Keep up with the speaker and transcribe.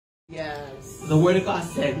Yes. The word of God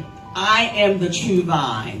said, I am the true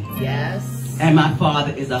vine. Yes. And my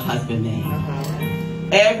Father is a husbandman.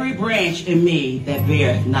 Every branch in me that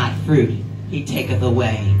beareth not fruit, he taketh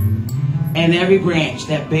away. And every branch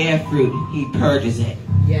that beareth fruit, he purges it.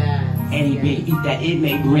 Yes. And that it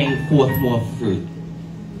may bring forth more fruit.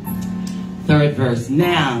 Third verse,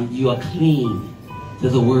 now you are clean to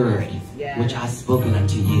the word which I have spoken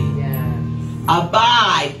unto you. Yes.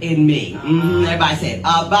 Abide in me. Everybody say,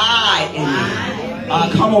 abide in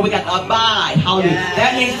me. Come on, we got to abide. Hallelujah. Yes.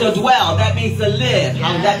 That means to dwell. That means to live.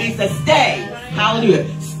 Yes. That means to stay.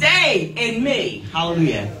 Hallelujah. Stay in me.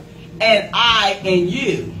 Hallelujah. And I in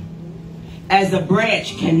you. As a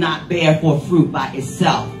branch cannot bear forth fruit by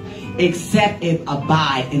itself, except it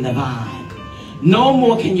abide in the vine. No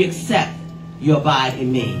more can you accept you abide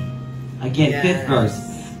in me. Again, fifth verse.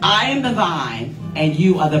 I am the vine, and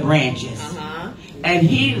you are the branches. And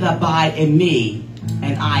he that abide in me,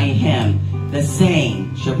 and I in him, the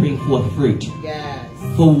same shall bring forth fruit. Yes.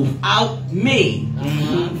 For without me,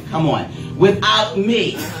 come on, without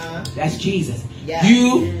me, that's Jesus. Yes.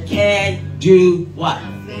 You can do what?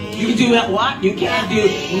 You can do what? You can't do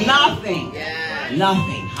nothing. Yes.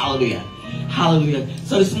 Nothing. Hallelujah. Hallelujah.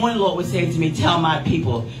 So this morning, Lord was saying to me, tell my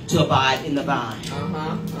people to abide in the vine.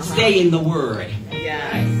 Stay in the word.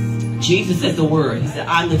 Yes. Jesus is the word. He said,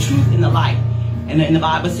 I'm the truth and the light. And the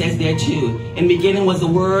Bible says there too, in the beginning was the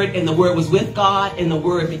word, and the word was with God, and the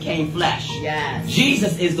word became flesh. Yes.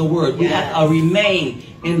 Jesus is the word. We have to remain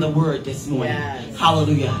in the word this morning. Yes.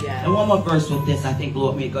 Hallelujah. Yes. And one more verse with this. I think,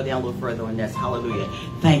 Lord, may go down a little further on this. Hallelujah.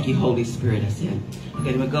 Thank you, Holy Spirit. That's it.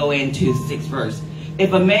 Okay, we'll go into 6th verse.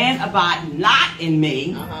 If a man abide not in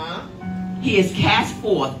me, he is cast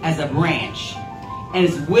forth as a branch, and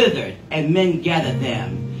is withered, and men gather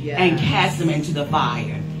them, and cast them into the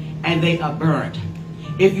fire, and they are burnt.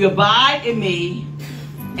 If you abide in me,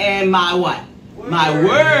 and my what? My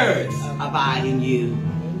words abide in you,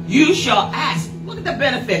 you shall ask. Look at the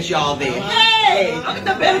benefits, y'all, there. Hey, look at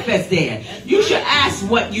the benefits there. You shall ask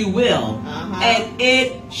what you will, and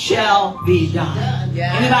it shall be done.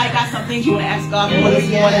 Anybody got some things you want to ask God for this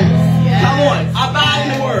morning? Come on, abide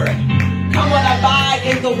in the word. Come on, abide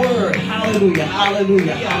in the word. Hallelujah,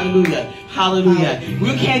 hallelujah, hallelujah, hallelujah.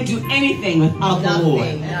 We can't do anything without the Lord.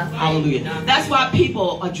 Hallelujah. That's why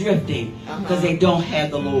people are drifting, because they don't have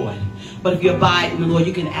the Lord. But if you abide in the Lord,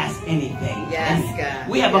 you can ask anything. Yes, God.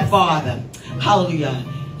 We have a Father. Hallelujah.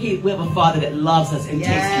 We have a Father that loves us and takes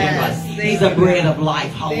care of us. He's the bread of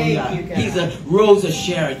life. Hallelujah. He's a rose of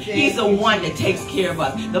Sharon. He's the one that takes care of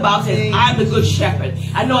us. The Bible says, I'm the good shepherd.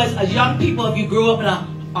 I know as a young people, if you grew up in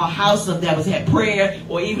a house that had prayer,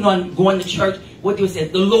 or even on going to church, what do you say?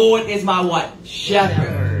 The Lord is my what?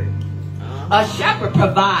 Shepherd. A shepherd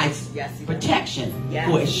provides protection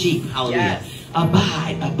for his sheep. Hallelujah.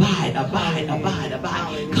 Abide, abide, abide, abide,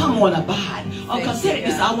 abide. Come on, abide. Oh, consider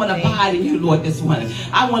this. I want to abide in you, Lord, this morning.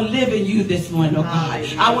 I want to live in you this morning, oh God.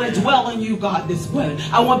 I want to dwell in you, God, this morning.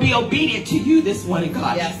 I want to be obedient to you this morning,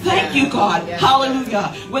 God. Thank you, God.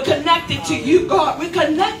 Hallelujah. We're connected to you, God. We're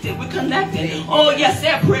connected. We're connected. Oh, yes, say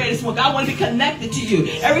a prayer this morning. I want to be connected to you.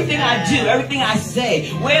 Everything I do, everything I say,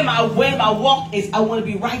 where my walk is, I want to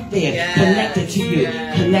be right there, connected to you,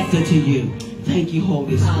 connected to you. Thank you,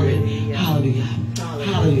 Holy Spirit. Hallelujah.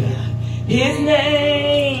 Hallelujah. His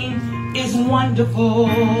name is wonderful.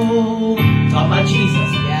 Talk about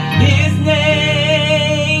Jesus. His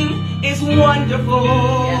name is wonderful.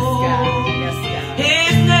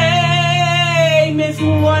 His name is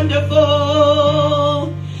wonderful.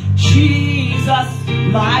 Jesus,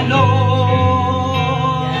 my Lord.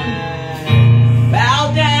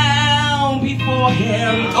 Bow down before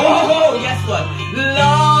him. Oh, yes, Lord.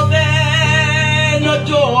 Love and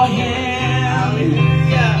adore him.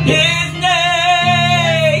 His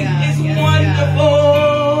name is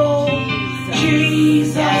wonderful.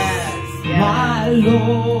 Jesus, my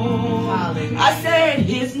Lord. I said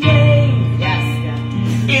his name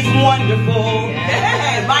is wonderful.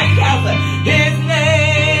 Hey, my counselor. His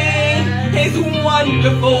name is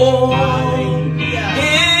wonderful.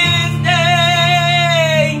 His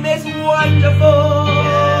name is wonderful.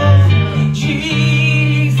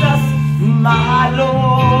 Jesus, my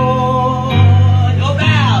Lord.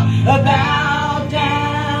 Oh, bow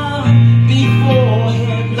down before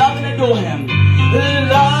him. Love and adore him.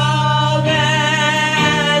 Love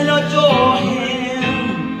and adore him.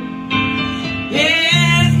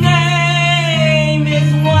 His name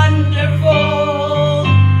is wonderful.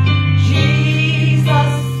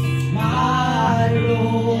 Jesus, my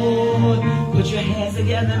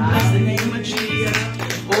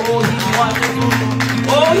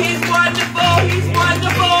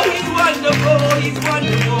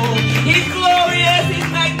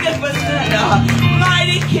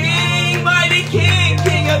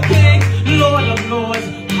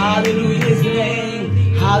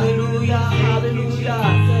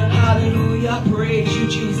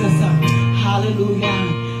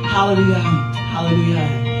Hallelujah. Hallelujah. Hallelujah.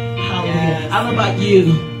 Hallelujah. I don't know about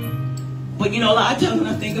you, but you know, a lot of times when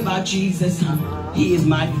I think about Jesus, He is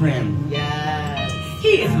my friend. Yes.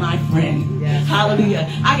 He is my friend. Yes. Hallelujah.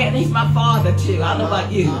 He's my father too. I don't know about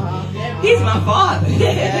you. He's my father.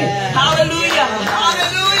 Yes. Hallelujah.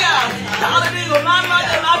 Hallelujah. Hallelujah. My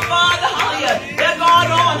mother, my father. Hallelujah. They're gone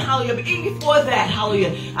on. Hallelujah. But even before that,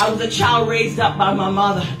 hallelujah, I was a child raised up by my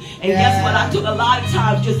mother. And guess what? I took a lot of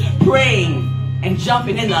time just praying and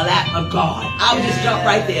jumping in the lap of God. I would just jump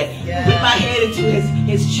right there. Put my head into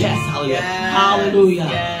his chest. Hallelujah. Hallelujah.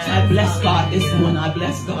 So I bless God this morning. I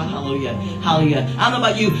bless God. Hallelujah. Hallelujah. I don't know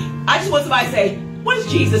about you. I just want somebody to say, what is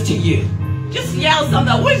Jesus to you? Just yell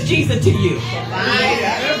something out. What is Jesus to you?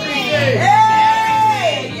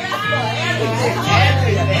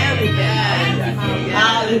 Everything.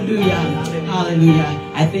 Hallelujah.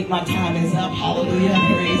 Hallelujah. I think my time is up. Hallelujah.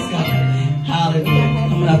 Praise God. Hallelujah.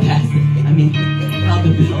 Come on, Pastor. Hallelujah.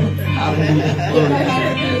 Hallelujah.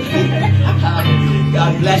 Hallelujah.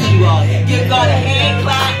 God bless you all. Give God a hand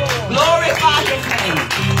clap. Glorify His name.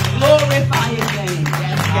 Glorify His name.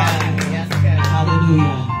 Yes, God. Yes, God.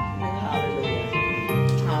 Hallelujah.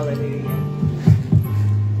 Hallelujah.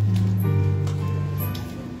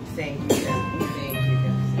 Thank you, God. Thank you,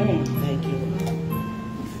 God. Thank you.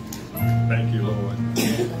 Thank you, Lord.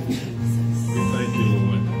 We thank you,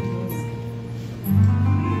 Lord.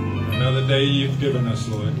 Another day you've given us,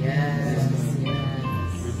 Lord. Yes.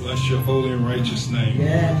 We bless your holy and righteous name,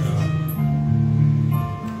 Yes. Lord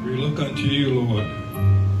God. We look unto you, Lord.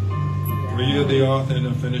 For you are the author and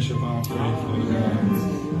the finisher of our faith, Lord God.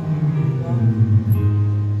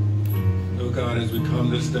 Lord God, as we come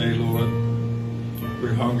this day, Lord, we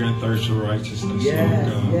hunger and thirst for righteousness, Lord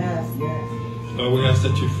God. Yes. Lord, we ask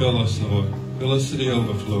that you fill us, Lord. Fill us to the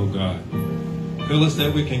overflow, God. Fill us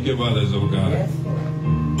that we can give others, oh God. Yes,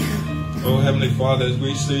 Oh, Heavenly Father, as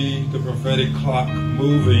we see the prophetic clock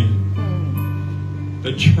moving,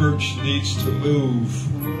 the church needs to move.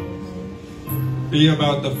 Be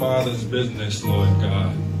about the Father's business, Lord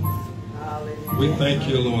God. We thank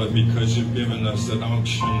you, Lord, because you've given us an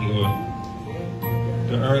unction, Lord.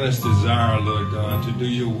 The earnest desire, Lord God, to do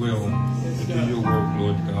your will, to do your work,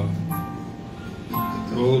 Lord God.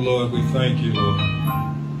 Oh, Lord, we thank you, Lord.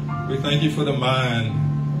 We thank you for the mind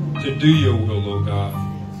to do your will, oh God.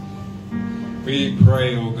 We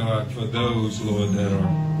pray, oh God, for those, Lord, that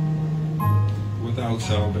are without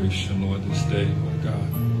salvation, Lord, this day, Lord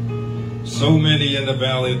God. So many in the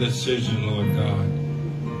valley of decision, Lord God.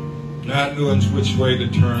 Not knowing which way to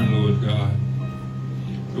turn, Lord God.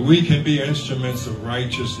 But we can be instruments of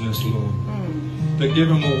righteousness, Lord. To give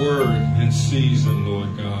them a word in season,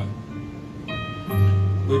 Lord God.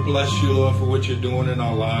 We bless you, Lord, for what you're doing in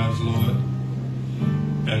our lives, Lord.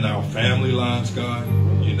 And our family lives, God.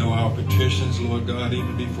 You know our petitions, Lord God,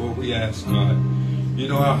 even before we ask, God. You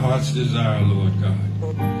know our heart's desire, Lord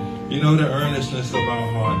God. You know the earnestness of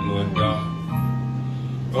our heart, Lord God.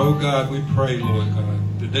 Oh, God, we pray, Lord God,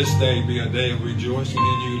 that this day be a day of rejoicing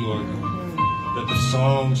in you, Lord God. That the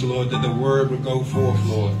songs, Lord, that the word would go forth,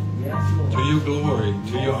 Lord. Yes, Lord. To your glory,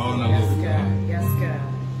 to your honor, Lord God. Yes, God.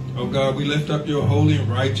 Oh, God, we lift up your holy and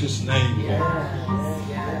righteous name, Lord.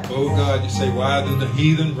 Yes. Oh, God, you say, why do the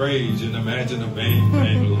heathen rage and imagine a vain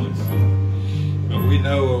thing, Lord God? But we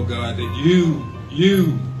know, oh, God, that you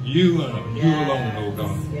alone, oh,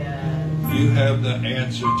 God. Yes. You have the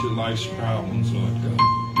answer to life's problems, Lord God.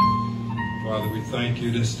 Father, we thank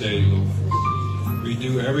you this day, Lord. We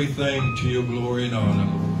do everything to your glory and honor,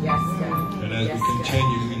 Lord. Yes, God. And as we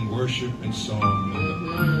continue in worship and song,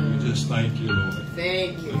 Lord, we just thank you, Lord,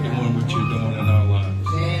 Thank you, for God. doing what you're doing in our lives.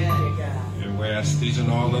 Thank you, God. And we ask these and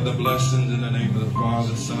all of the blessings in the name of the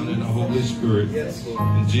Father, Son, and the Holy Spirit. Yes, Lord.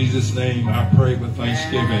 In Jesus' name, I pray with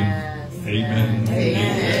thanksgiving. Yes. Amen.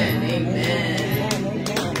 Amen. Amen.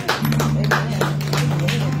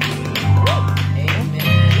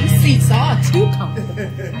 These seats are too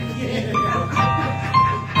comfortable.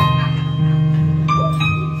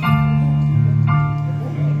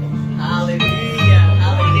 Hallelujah.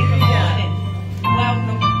 Hallelujah.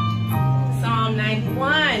 Welcome, Psalm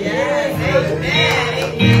 91. Yes.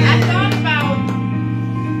 Amen. I thought about,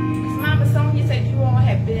 Mama Sonia said you all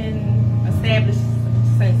have been established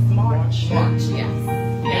since March. March, yes.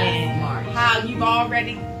 And March. how you've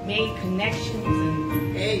already made connections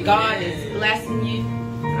and Amen. God is blessing you.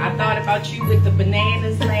 I thought about you with the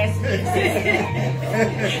bananas last week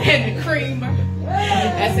and the creamer.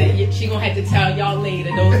 I said, she gonna have to tell y'all later,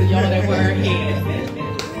 those of y'all that weren't here.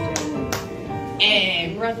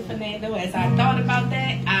 And Brother Fernando, as I thought about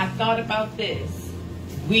that, I thought about this.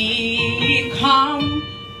 We've come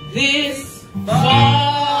this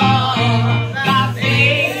far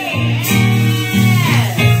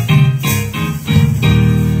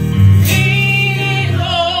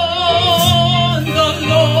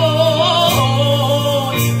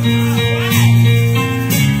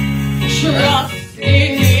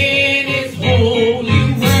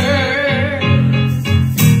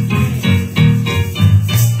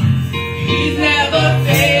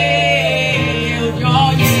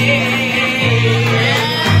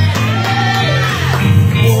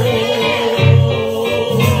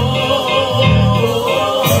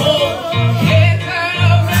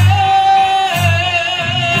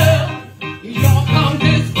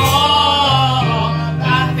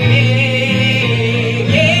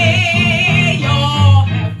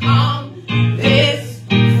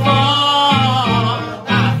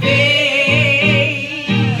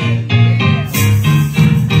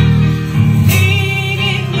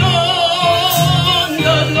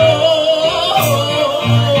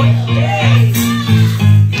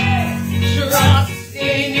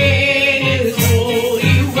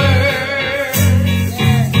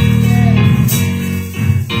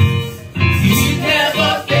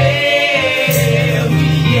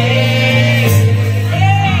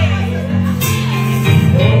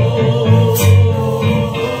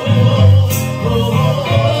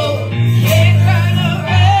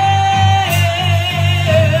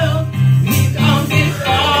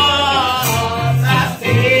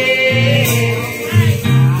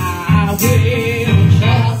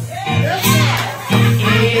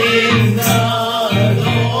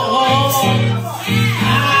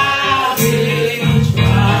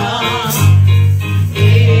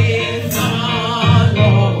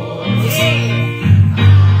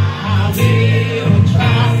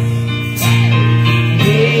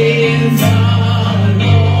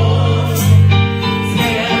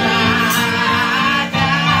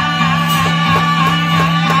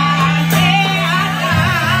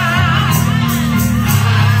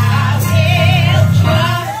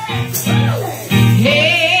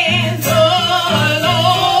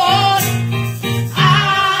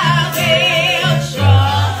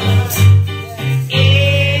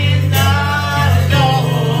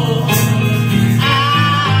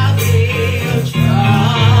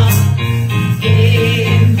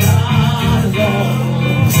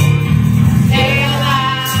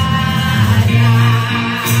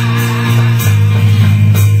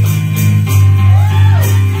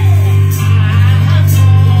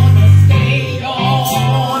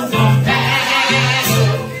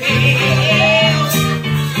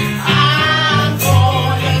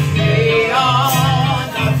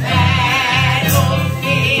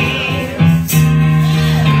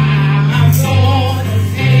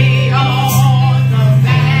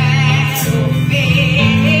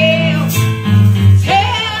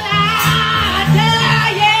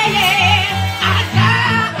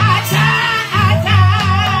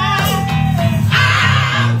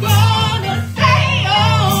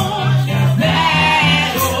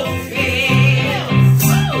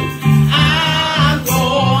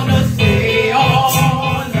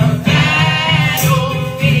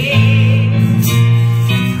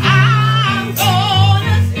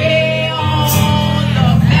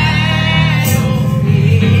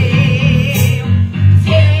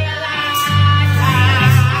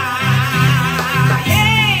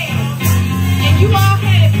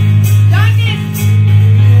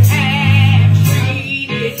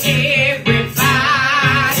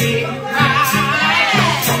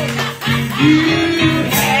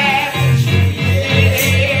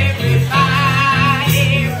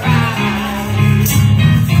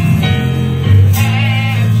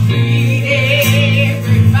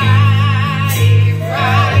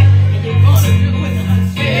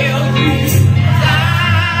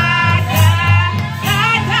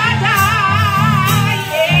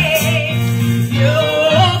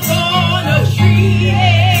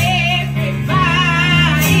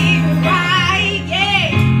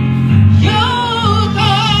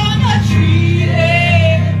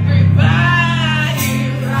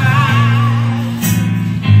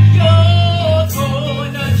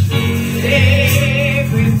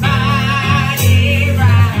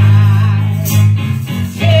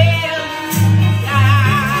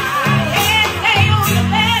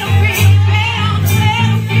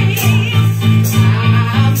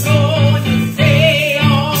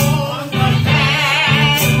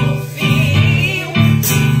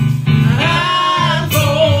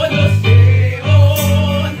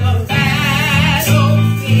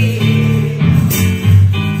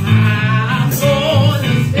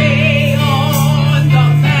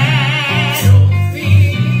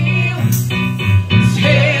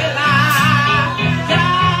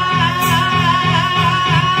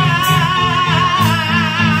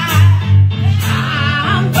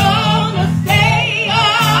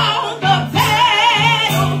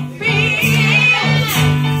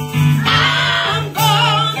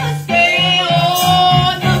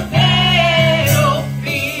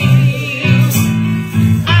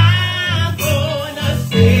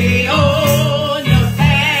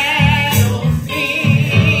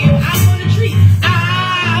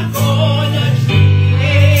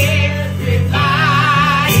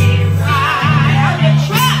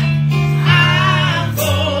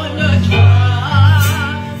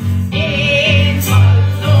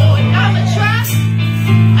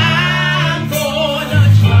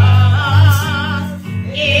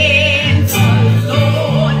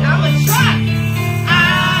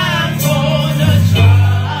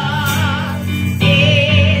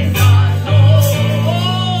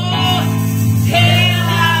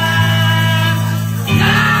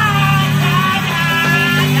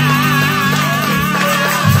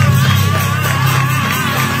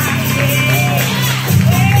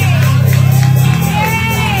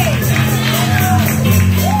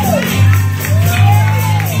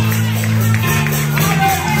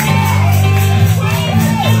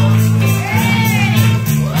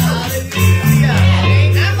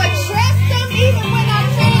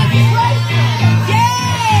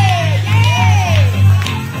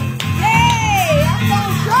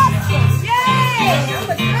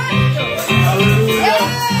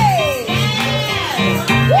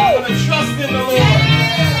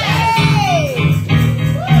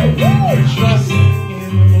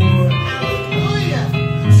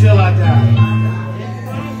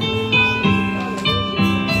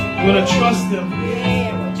I'm going to trust Him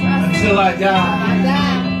until I die.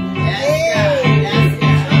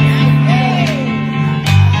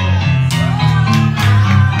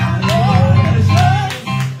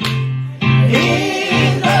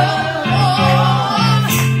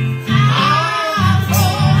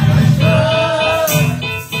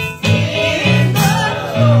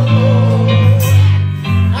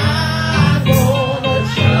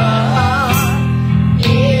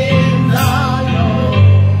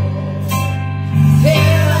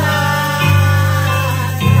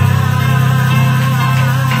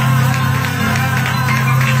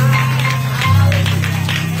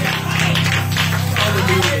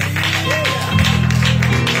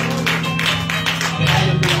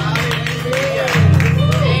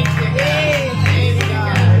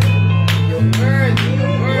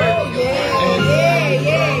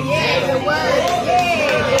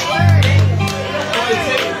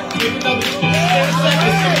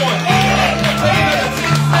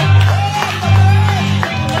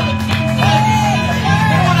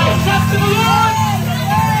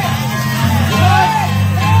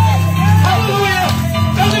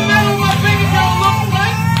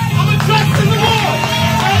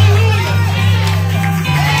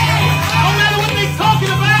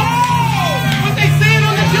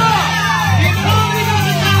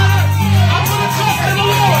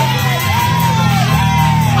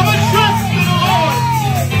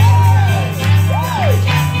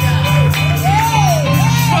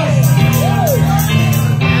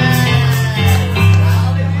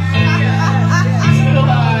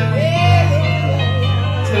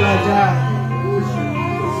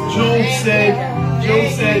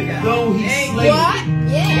 Job said, though he slay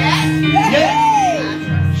me, yet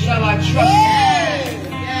shall I trust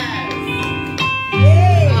him.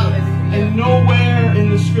 And nowhere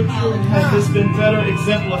in the scripture has this been better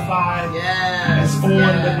exemplified as on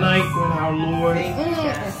the night when our Lord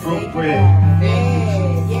broke bread.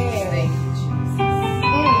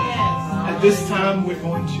 At this time, we're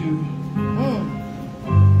going to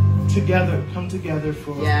come together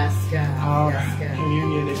for our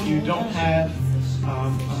communion. If you don't have,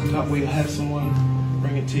 we'll have someone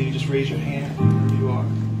bring it to you. Just raise your hand where you are.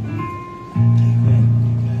 Amen.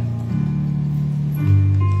 Amen.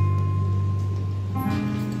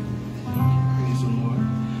 Praise the Lord.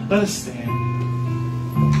 Let us stand.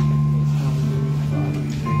 Hallelujah, Father,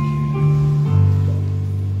 we thank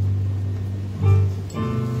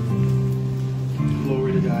you.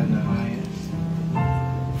 Glory to God in the highest.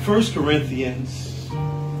 1 Corinthians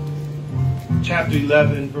chapter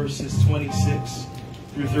 11 verses 26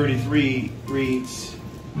 through 33 reads,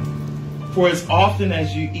 for as often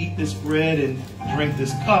as you eat this bread and drink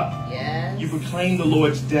this cup, you proclaim the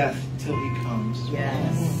Lord's death till he comes.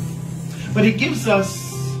 But he gives us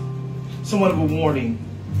somewhat of a warning.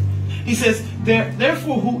 He says,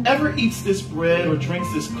 therefore whoever eats this bread or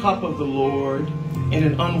drinks this cup of the Lord in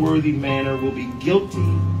an unworthy manner will be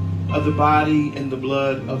guilty of the body and the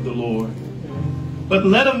blood of the Lord. But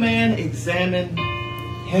let a man examine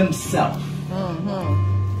himself,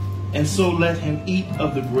 and so let him eat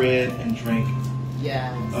of the bread and drink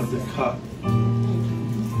of the cup.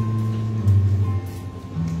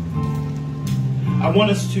 I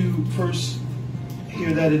want us to first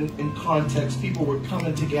hear that in context. People were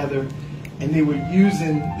coming together and they were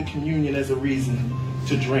using the communion as a reason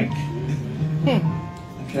to drink.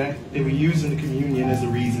 Okay? They were using the communion as a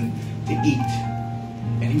reason to eat.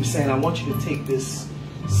 And he was saying, I want you to take this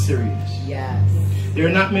serious. There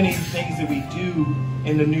are not many things that we do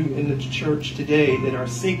in the church today that are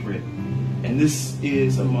sacred. And this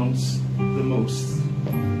is amongst the most.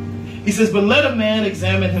 He says, but let a man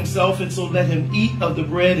examine himself, and so let him eat of the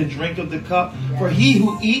bread and drink of the cup. For he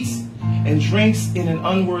who eats and drinks in an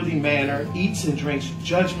unworthy manner eats and drinks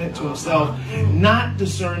judgment to himself, not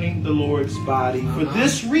discerning the Lord's body. For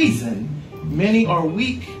this reason, many are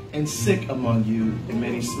weak and sick among you, and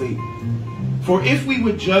many sleep. For if we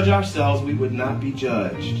would judge ourselves, we would not be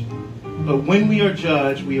judged. But when we are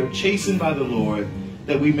judged, we are chastened by the Lord,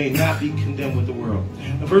 that we may not be condemned with the world.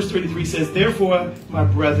 Now, verse 33 says, therefore, my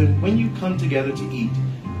brethren, when you come together to eat,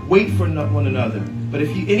 wait for one another. But if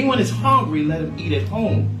anyone is hungry, let him eat at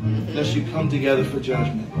home, lest you come together for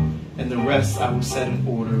judgment. And the rest I will set in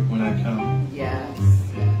order when I come.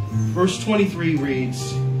 Verse 23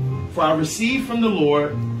 reads, for I received from the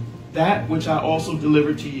Lord that which I also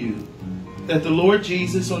delivered to you, that the Lord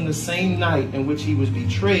Jesus, on the same night in which he was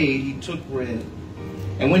betrayed, he took bread.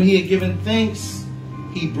 And when he had given thanks,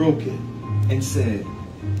 he broke it and said,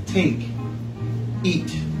 take,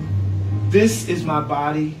 eat. This is my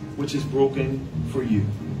body, which is broken for you.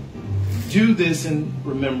 Do this in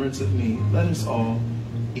remembrance of me. Let us all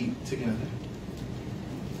eat together.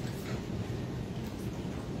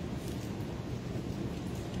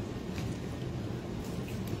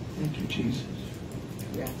 Thank you, Jesus.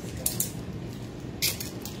 Yes, God.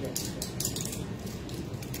 Yes,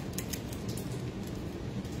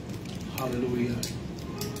 God. Hallelujah.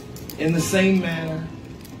 In the same manner,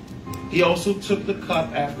 he also took the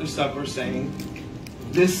cup after supper, saying,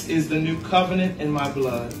 "This is the new covenant in my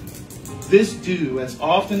blood. This do as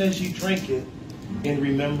often as you drink it in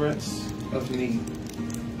remembrance of me."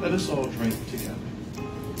 Let us all drink together.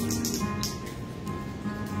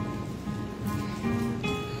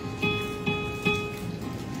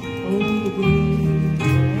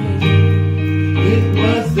 It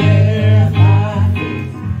was there by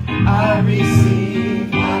faith I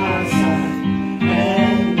received my sight,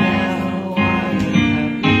 and now I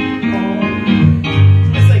am happy.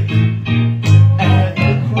 It's like at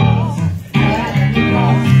the cross,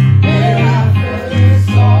 where I first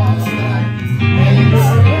saw the light, and the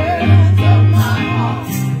words of my heart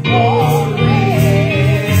rolled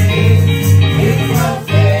away. It was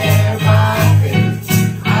there by faith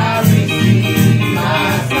I received my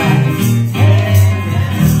sight, and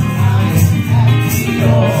now I am happy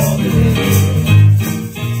all the day.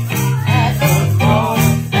 At the cross,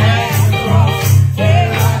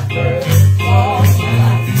 where I first saw the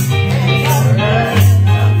light, and the words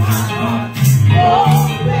of my heart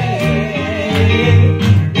rolled away.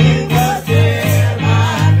 It was there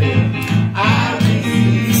by faith I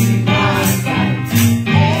received my sight,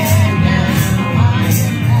 and now I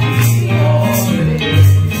am happy all the day.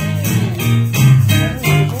 At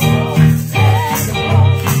the cross,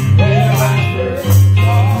 where I first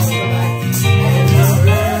saw the light, and the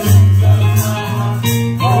burdens of my heart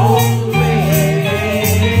rolled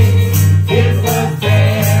away. It was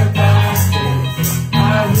there by faith I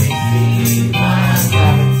received my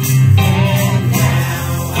sight, and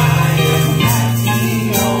now I am happy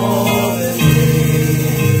all the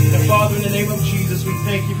day. And Father, in the name of Jesus, we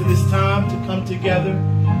thank you for this time to come together,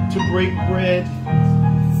 to break bread,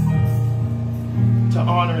 to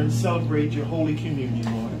honor and celebrate your Holy Communion,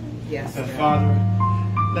 Lord. Yes, And God. Father,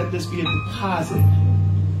 let this be a deposit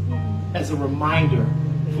as a reminder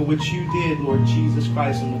for what you did, Lord Jesus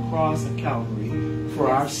Christ, on the cross of Calvary for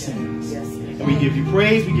our sins. Yes, And we give you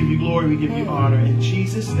praise, we give you glory, we give you honor in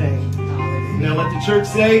Jesus' name. Now let the church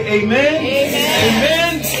say amen. Amen.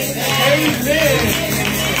 Amen. Amen.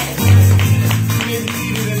 Be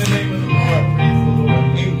seated in the name of the Lord. Praise the Lord.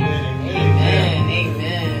 Amen. Amen.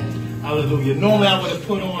 Amen. Hallelujah. Normally I would have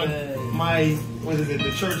put on my, what is it,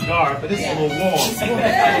 the church garb, but it's a little warm. It's a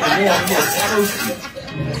little toasty.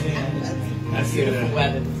 That's Beautiful it.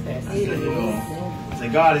 weather this past I week. said, you know, I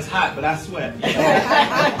said, God, it's hot, but I sweat.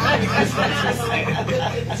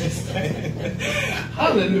 Just saying.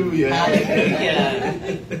 Hallelujah. Hallelujah.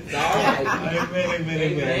 Amen, amen,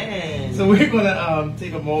 amen. Amen. So we're going to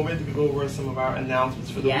take a moment to go over some of our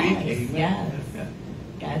announcements for the Yes, week. Amen. yes. Yeah.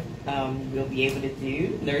 God, we'll be able to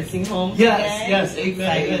do nursing homes Yes, today. yes, amen,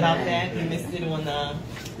 Excited amen. about that. We missed it on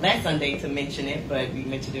last Sunday to mention it, but we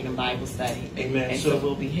mentioned it in Bible study. Amen. And so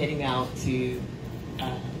we'll be heading out to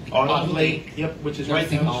Autumn Lake, yep, which is right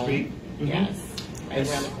down the street. Mhm. Yes, right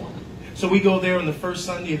Yes. around the corner. So we go there on the first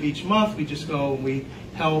Sunday of each month. We just go and we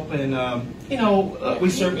help and, we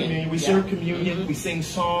serve communion. We serve communion. Mhm. We sing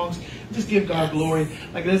songs. Just give God Yes. glory.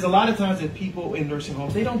 Like there's a lot of times that people in nursing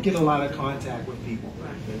homes, they don't get a lot of contact with people,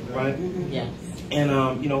 right? Yes. And,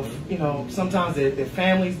 sometimes their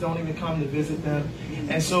families don't even come to visit them.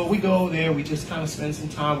 And so we go there. We just kind of spend some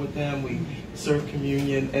time with them. We serve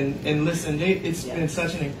communion. And listen, it's been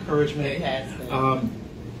such an encouragement. It has been.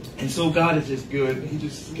 And so God is just good. He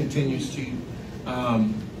just continues to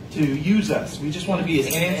use us. We just want to be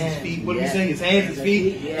His hands, His feet. What do we say? His hands, His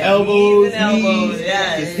feet, elbows, Knees and elbows, knees,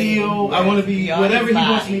 yes. His heel. I want to be Beyond whatever He his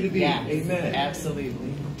wants body. me to be. Yes, Amen.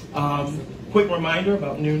 absolutely. Quick reminder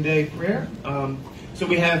about noonday prayer. So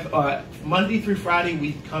we have Monday through Friday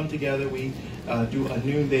we come together. We do a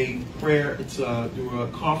noonday prayer. It's through a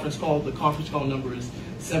conference call. The conference call number is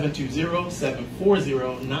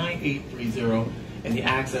 720-740-9830. And the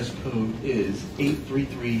access code is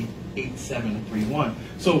 833-8731.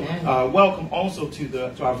 So welcome also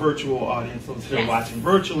to our virtual audience. Those that are watching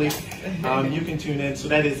virtually, you can tune in. So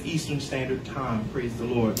that is Eastern Standard Time. Praise the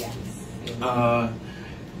Lord. Yes.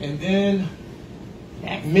 And then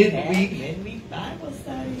midweek Bible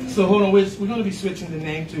study. so hold on, we're going to be switching the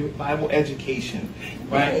name to Bible Education,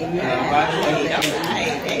 right? Bible Education.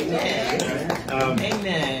 Amen.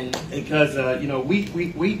 Amen. Because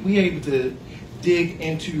we able to dig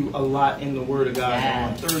into a lot in the Word of God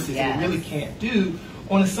on Thursdays that we really can't do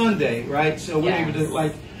on a Sunday, right? So we're able to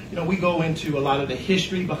we go into a lot of the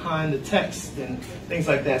history behind the text and things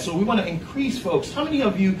like that. So we want to increase folks. How many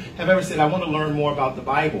of you have ever said, I want to learn more about the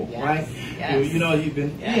Bible, right? Yes. You've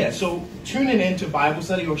been, So tuning into Bible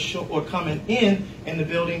study or coming in the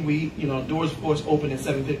building, we, doors, of course, open at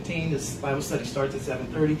 7:15. This Bible study starts at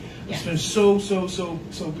 7:30. It's been so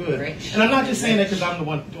good. Rich. And I'm not just saying that because I'm the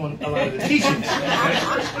one doing a lot of the teaching.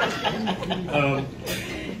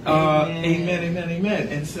 Amen.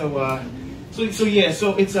 And so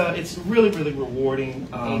it's really rewarding.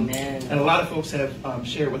 Amen. And a lot of folks have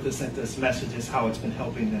shared with us, sent us messages how it's been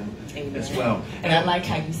helping them as well. And I like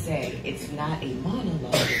how you say it's not a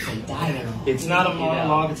monologue, it's a dialogue. It's not a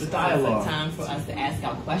monologue, it's a dialogue. It's a time for us to ask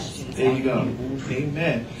our questions. There you go.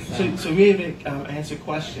 Amen. So we have answer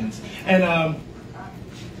questions. And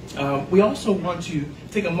we also want to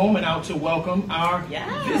take a moment out to welcome our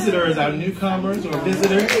visitors, our newcomers or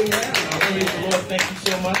visitors. Praise the Lord. Thank you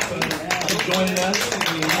so much for joining us.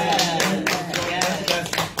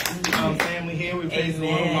 Family here. We praise the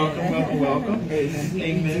Lord. Welcome. Amen.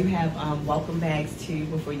 We do have welcome bags too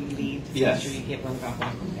before you leave. Just yes. make sure you get one of our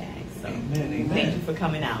welcome bags. So Amen. Thank you for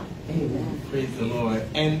coming out. Amen. Praise the Lord.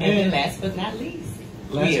 And then last but not least,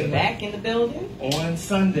 we are back in the building on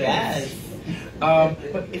Sunday. Yes.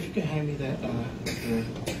 But if you can hand me that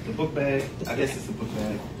the book bag, I guess it's a book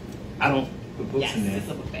bag. I don't put books in there. It's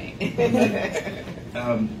a book bag.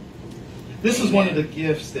 This is one of the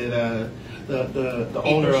gifts that the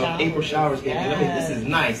owner of April Showers gave me. I mean, this is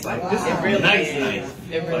nice. Like this is really nice.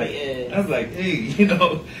 It really is. I was like, hey,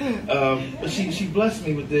 but she blessed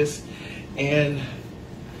me with this, and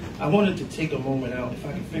I wanted to take a moment out if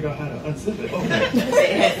I could figure out how to unzip it. Okay.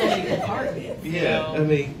 It has so many compartments. Yeah, I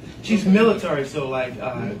mean, she's military, so like,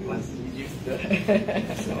 let's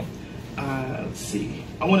see.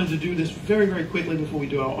 I wanted to do this very, very quickly before we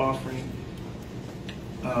do our offering.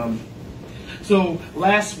 So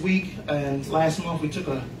last week and last month we took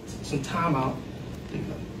some time out.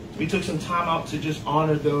 We took some time out to just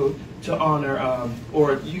honor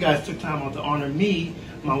or you guys took time out to honor me,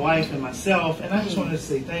 my wife, and myself. And I just wanted to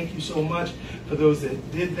say thank you so much for those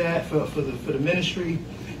that did that, for the ministry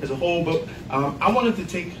as a whole. But I wanted to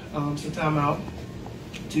take some time out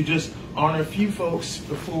to just honor a few folks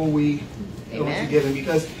before we go into giving,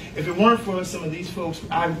 because if it weren't for some of these folks,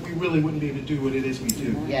 we really wouldn't be able to do what it is we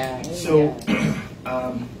do. Yeah. So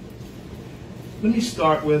let me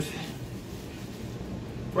start with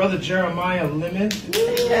Brother Jeremiah Lemon.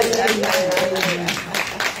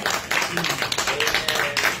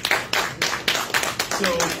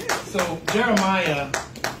 So Jeremiah,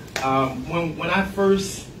 when I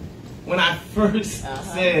first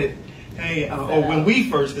said, hey, or when we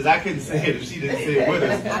first, because I couldn't say it if she didn't say it with me.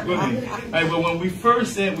 Right, but when we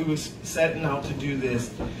first said we were setting out to do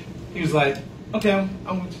this, he was like, okay,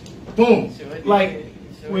 I'm boom.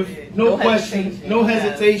 With no question, no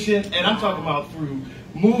hesitation. And I'm talking about through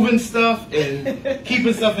moving stuff and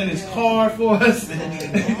keeping stuff in his car for us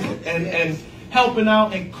and helping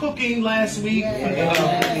out and cooking last week for the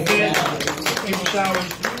April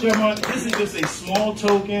Showers. Jeremiah, this is just a small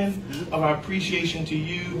token of our appreciation to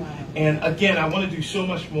you. And again, I want to do so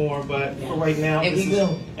much more, but for right now, we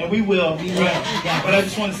will. Right? But I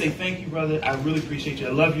just want to say thank you, brother. I really appreciate you.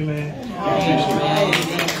 I love you, man. He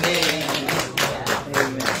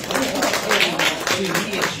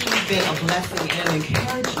has truly been a blessing and an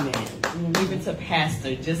encouragement, even to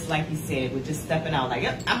Pastor, just like he said, with just stepping out like,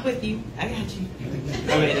 yep, I'm with you. I got you.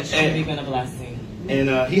 It's truly been a blessing. And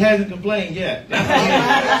he hasn't complained yet.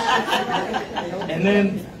 And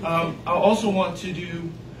then I also want to do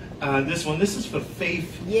this one. This is for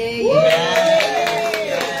Faith.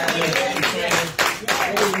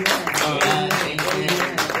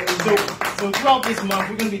 So throughout this month,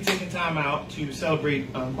 we're going to be taking time out to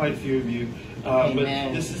celebrate quite a few of you. But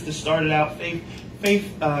this is to start it out. Faith,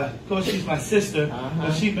 of course, she's my sister,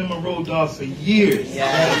 but she's been my road dog for years.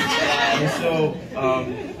 And so,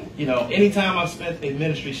 anytime I've spent in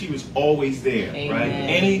ministry, she was always there, right?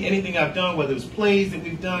 Anything I've done, whether it was plays that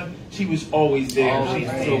we've done, she was always there.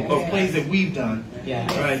 Or plays that we've done,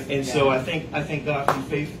 right? And so I thank God for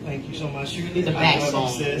Faith. Thank you so much. She really the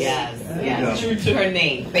backbone. Yes. True to her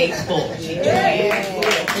name, Faithful.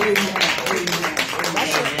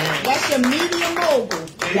 That's your media mogul.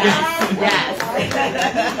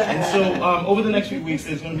 And so over the next few weeks,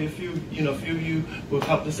 there's going to be a few of you who have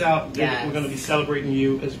helped us out. We're going to be celebrating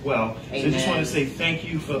you as well. So I just want to say thank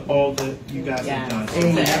you for all that you guys have done.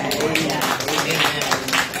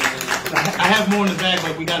 I have more in the bag,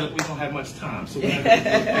 but we don't have much time, so we're going to do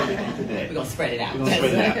everything today. We're going to spread it out.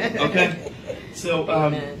 Okay? So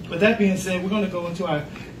with that being said, we're going to go into our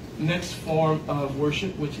next form of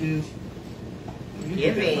worship, which is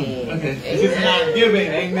Giving. Okay. This is not giving.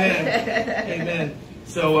 Amen. Amen.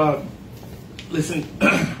 So, listen,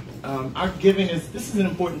 our giving this is an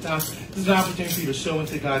important time. This is an opportunity to sow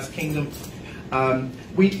into God's kingdom. I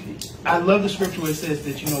love the scripture where it says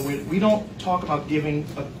that, we don't talk about giving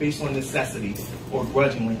based on necessity or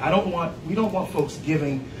grudgingly. We don't want folks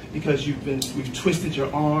giving because we've twisted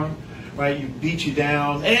your arm, right? You beat you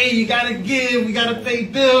down. Hey, you gotta give, we gotta pay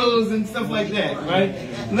bills and stuff like that, right?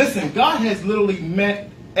 Listen, God has literally met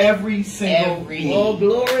every single need. Oh,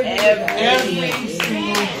 glory. Every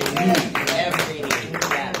single need.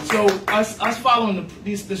 So us following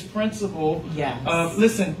this principle,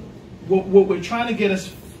 listen, what we're trying to get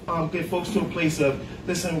folks to a place of,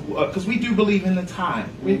 listen, because we do believe in the tithe.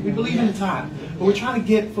 We believe in the tithe. But we're trying to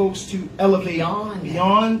get folks to elevate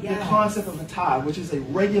beyond the concept of a tithe, which is a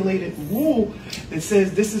regulated rule that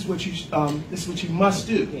says this is what you must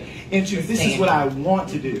do, into this is what I want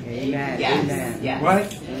to do. Amen. Yes.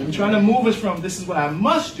 Right? We're trying to move us from this is what I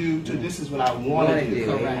must do to this is what I want to do.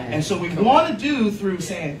 Correct. And so we want to do through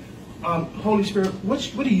saying, Holy Spirit, what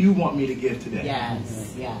do you want me to give today? Yes.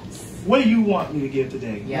 What do you want me to give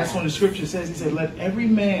today? Yes. That's when the scripture says, he said, let every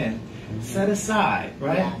man set aside,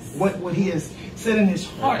 right? Yes. What he has set in his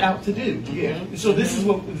heart out to do. Mm-hmm. So this is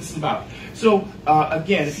what this is about. So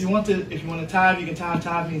again, if you want to tithe, you can tithe.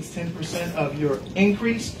 Tithe means 10% of your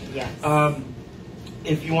increase. Yes.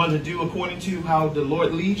 If you want to do according to how the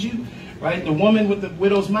Lord leads you, right? The woman with the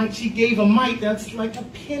widow's mite, she gave a mite that's like a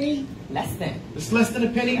penny. It's less than a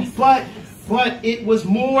penny, but it was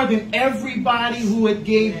more than everybody who had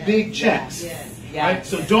gave big checks. Right?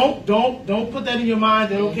 So don't put that in your mind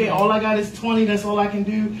that, okay, all I got is 20, that's all I can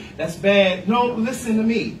do, that's bad. No, listen to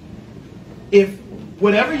me. If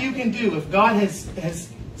whatever you can do, if God has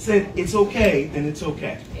said it's okay, then it's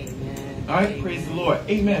okay. Amen. All right, Amen. Praise the Lord.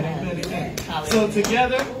 Amen. Amen. So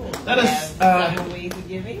together, let us. Several ways of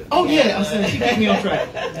giving. Oh yeah, I'm saying she kept me on track.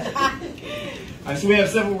 All right, so we have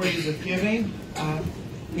several ways of giving.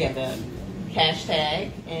 We have the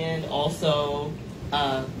Cashtag and also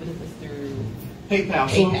what is this through PayPal.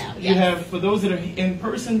 So you have, for those that are in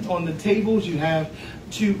person on the tables, you have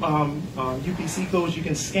two UPC codes. You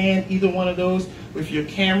can scan either one of those with your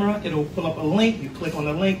camera. It'll pull up a link. You click on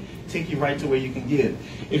the link, take you right to where you can give.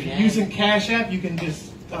 If you're using Cash App, you can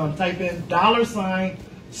just type in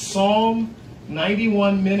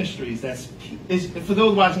 $Psalm91ministries. That's for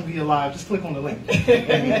those watching via live. Just click on the link.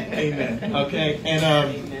 Amen. Okay.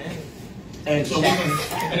 And so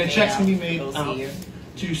the checks can be made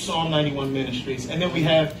to Psalm 91 Ministries. And then we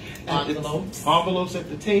have envelopes at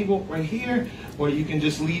the table right here, or you can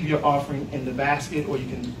just leave your offering in the basket, or you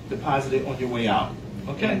can deposit it on your way out.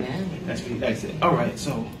 Okay? Amen. That's it. All right,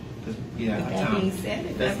 so, that being said,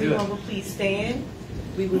 if everyone will please stand,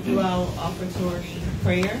 we will do our offertory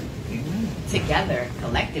prayer together,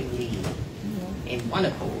 collectively, in one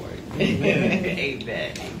accord. Amen.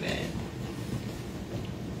 Amen.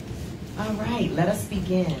 All right, let us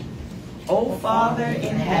begin. O Father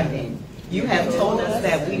in heaven, you have told us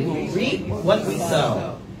that we will reap what we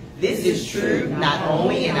sow. This is true not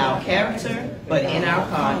only in our character, but in our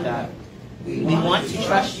conduct. We want to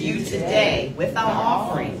trust you today with our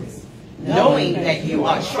offerings, knowing that you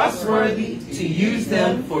are trustworthy to use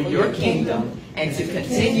them for your kingdom and to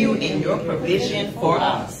continue in your provision for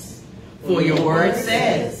us. For your word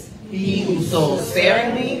says, he who sows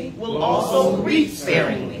sparingly will also reap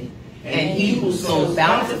sparingly, and he who sows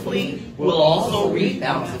bountifully will also reap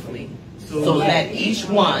bountifully. So let each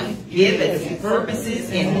one give as he purposes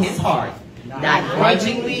in his heart, not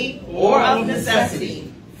grudgingly or of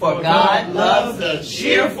necessity, for God loves a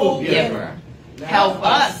cheerful giver. Help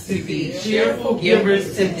us to be cheerful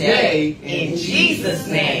givers today, in Jesus'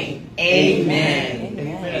 name. Amen.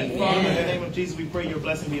 Amen. Father, in the name of Jesus, we pray your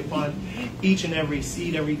blessing be upon each and every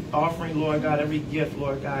seed, every offering, Lord God, every gift,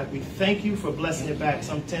 Lord God. We thank you for blessing it back,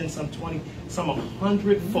 some 10, some 20, some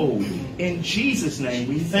 100-fold. In Jesus' name,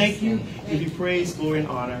 we thank you, give you praise, glory, and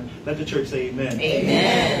honor. Let the church say amen.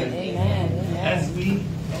 Amen. Amen. As we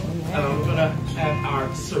we're going to have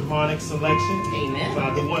our sermonic selection. Amen. By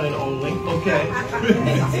the one and only. Okay.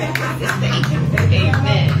 Amen.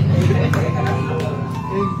 Amen.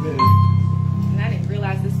 And I didn't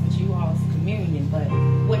realize this was you all's communion, but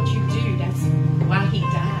what you do, that's why he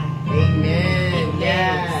died. Amen.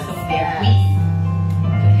 Yes. So that we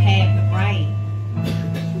could have the right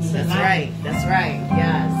to That's life. right. That's right.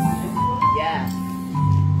 Yes. Yes.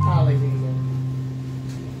 Hallelujah.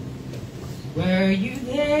 Were you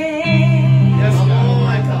there? Yes, Come God.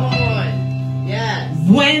 on. Come on. Yes.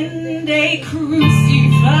 When they crucified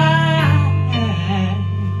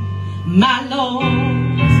my Lord,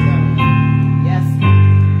 Yes.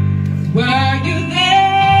 were you there?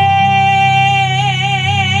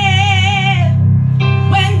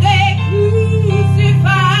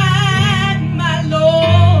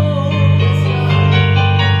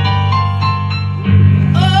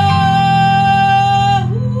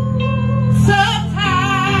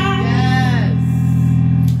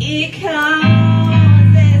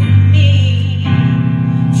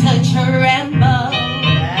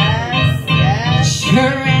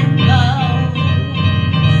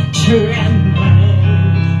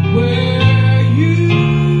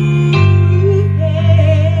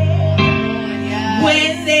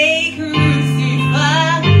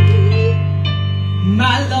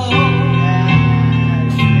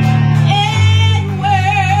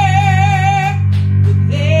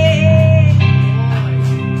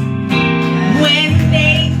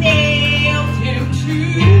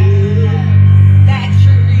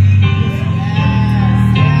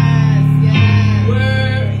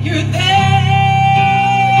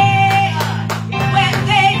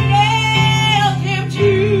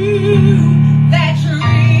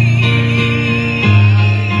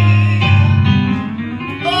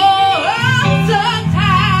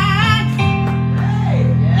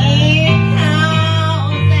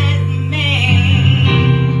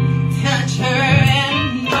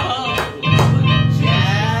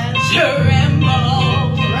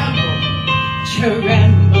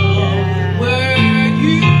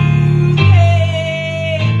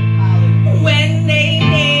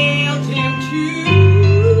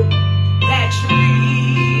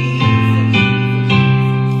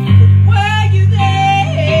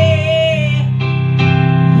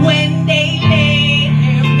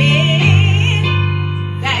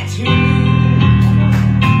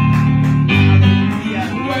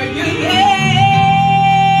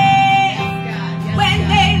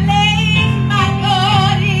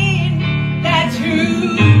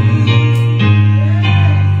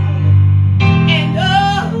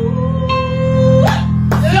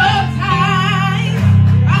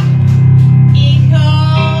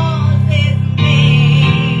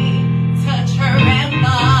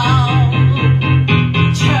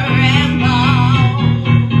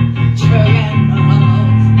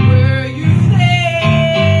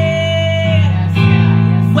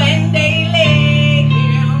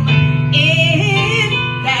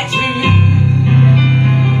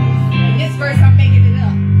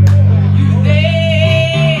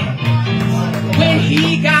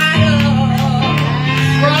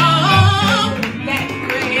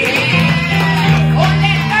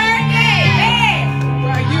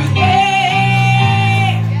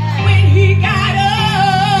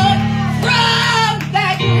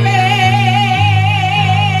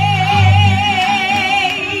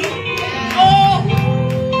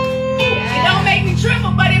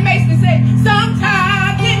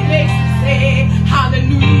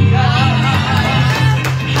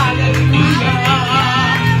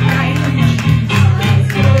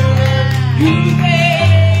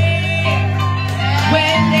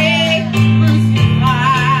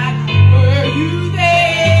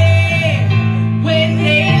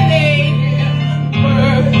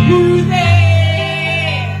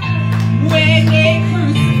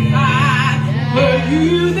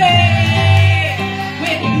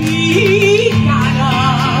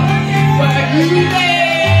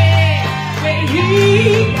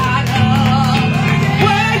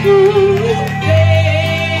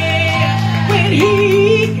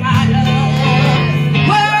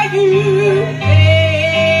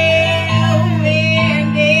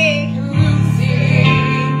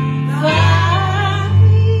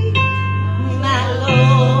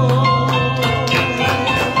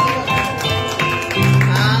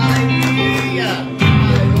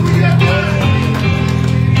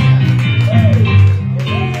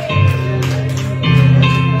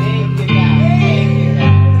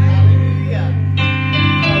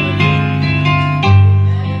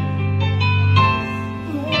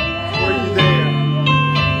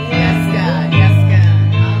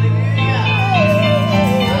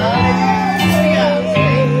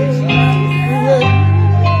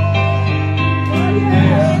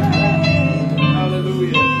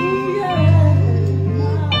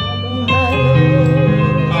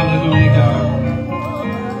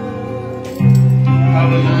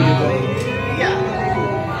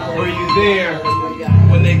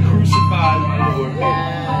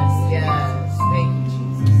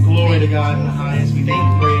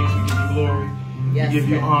 give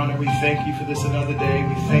you honor. We thank you for this another day.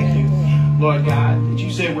 We thank you, Lord God, that you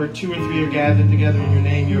say where 2 or 3 are gathered together in your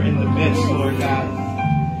name, you're in the midst, Lord God.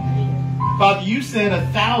 Father, you said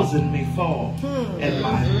 1,000 may fall at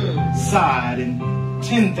my side and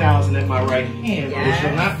 10,000 at my right hand, but it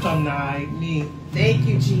shall not come nigh me. Thank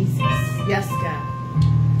you, Jesus. Yes, God.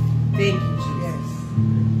 Thank you, Jesus.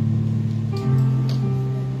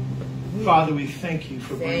 Father, we thank you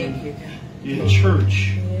for bringing your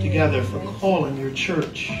church together, for calling your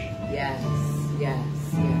church. Yes, yes,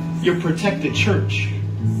 yes. Your protected church.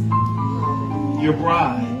 Your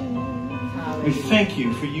bride. We thank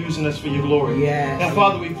you for using us for your glory. Yes. Now,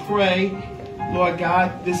 Father, we pray, Lord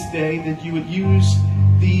God, this day that you would use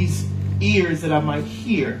these ears that I might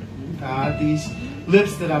hear, God, these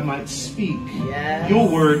lips that I might speak. Yes. Your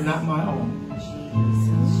word, not my own.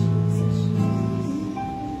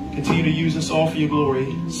 Continue to use us all for your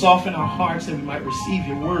glory. Soften our hearts that we might receive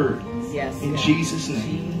your word. Yes. In Jesus'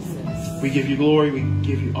 name. Jesus. We give you glory, we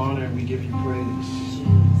give you honor, and we give you praise.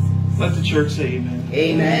 Let the church say amen.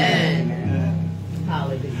 Amen. Amen.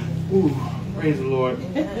 Hallelujah. Ooh, praise the Lord.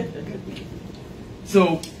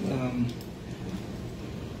 So,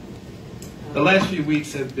 the last few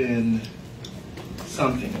weeks have been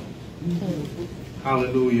something.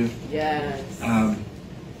 Hallelujah. Yes.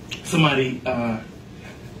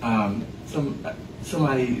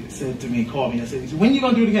 Somebody said to me, called me. I said, "When are you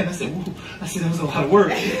gonna do it again?" I said, "Ooh." I said, "That was a lot of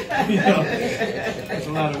work." It's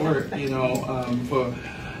a lot of work.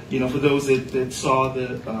 For those that saw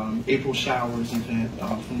the April showers event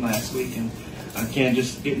from last week, and again,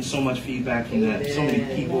 just getting so much feedback from that. So many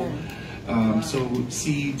people sowed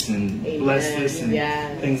seeds and blessed us and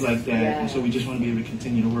things like that. And so we just want to be able to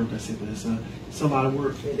continue to work. I said, but it's a lot of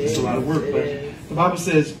work. It's a lot of work. But the Bible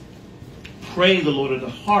says, "Pray the Lord of the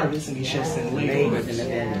harvest, and He shall send laborers."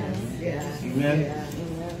 Amen.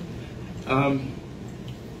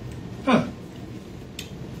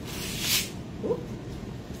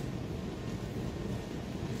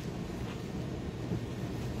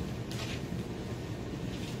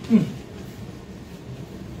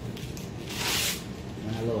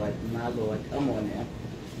 My Lord, come on now.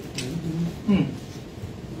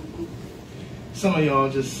 Some of y'all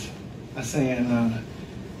just are saying,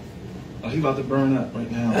 "Oh, he about to burn up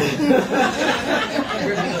right now."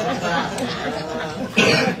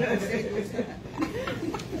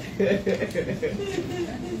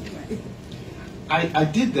 I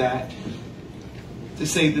did that to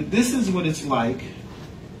say that this is what it's like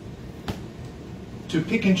to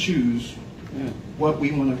pick and choose what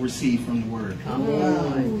we want to receive from the Word. Come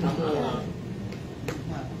on, come on.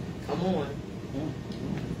 Come on.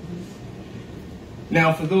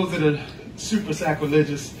 Now, for those that are super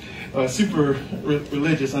sacrilegious, super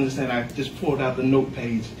religious, understand I just pulled out the note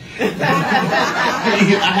page.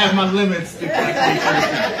 I have my limits.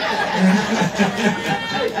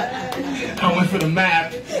 I went for the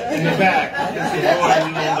map in the back. I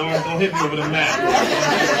said, "Lord, don't hit me over the map."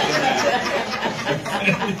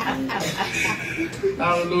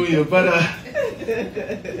 Hallelujah.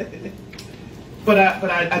 But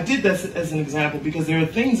I did this as an example because there are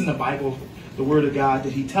things in the Bible, the Word of God,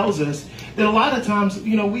 that He tells us that a lot of times,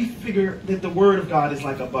 we figure that the Word of God is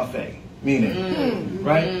like a buffet, meaning,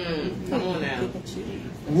 right? Come on now.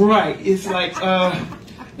 Right. It's like,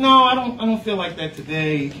 no, I don't feel like that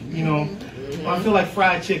today. I feel like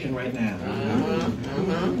fried chicken right now.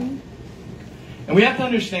 And we have to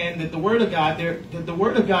understand that the Word of God, the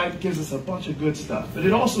Word of God gives us a bunch of good stuff, but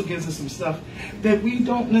it also gives us some stuff that we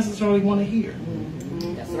don't necessarily want to hear.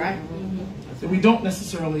 That's right. That we don't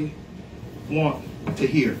necessarily want to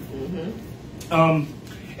hear.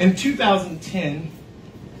 In 2010,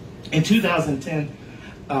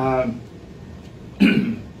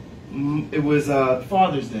 it was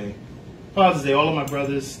Father's Day. Father's Day. All of my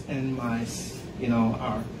brothers and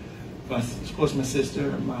of course, my sister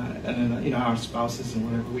and then our spouses and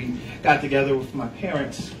whatever. We got together with my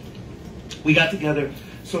parents. We got together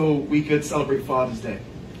so we could celebrate Father's Day.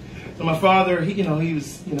 So my father, he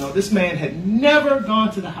was, this man had never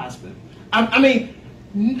gone to the hospital. I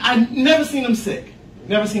never seen him sick.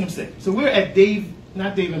 Never seen him sick. So we're at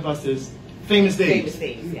not Dave and Buster's, Famous Dave's,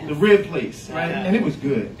 the rib place, right? And it was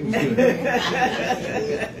good. It was good.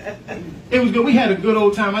 It was good. We had a good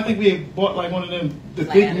old time. I think we had bought like one of them, the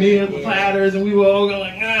big meal platters, and we were all going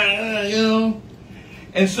like,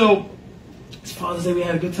 And so, it's Father's Day, we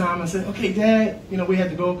had a good time. I said, "Okay, Dad," we had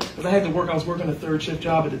to go, because I had to work. I was working a third shift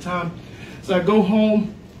job at the time. So I go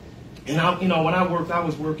home, and when I worked, I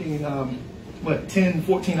was working, 10,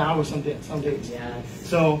 14 hours some days. Yes.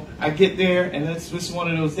 So I get there, and this is one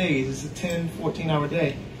of those days. It's a 10, 14-hour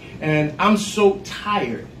day. And I'm so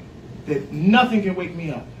tired that nothing can wake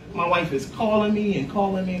me up. My wife is calling me and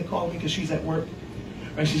calling me and calling me because she's at work.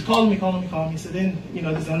 And she's calling me. So then,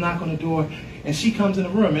 there's a knock on the door, and she comes in the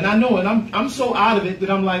room. And I know it. I'm so out of it that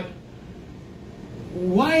I'm like,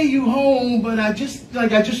 why are you home? But I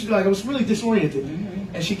was really disoriented.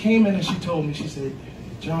 Mm-hmm. And she came in and she told me, she said,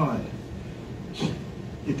 John,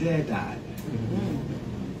 your dad died. Mm-hmm.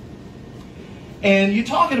 And you're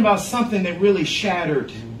talking about something that really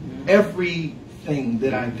shattered everything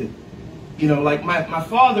that I did. Like my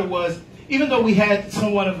father was, even though we had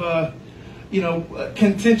somewhat of a, a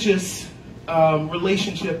contentious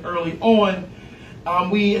relationship early on,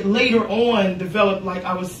 we later on developed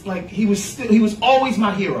he was always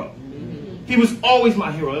my hero. He was always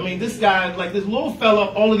my hero. I mean, this guy, like this little fella,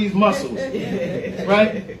 all of these muscles,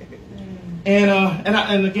 right?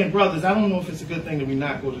 And again, brothers, I don't know if it's a good thing that we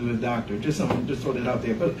not go to the doctor. Just throw that out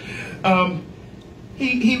there. But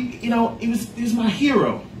he was my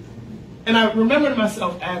hero. And I remember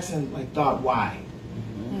myself asking, like, God, why?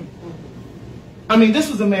 I mean,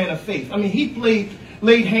 this was a man of faith. I mean, he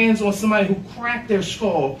laid hands on somebody who cracked their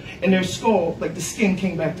skull, and their skull, like the skin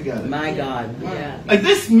came back together. My God. Yeah. Like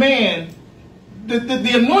this man,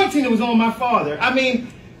 the anointing that was on my father. I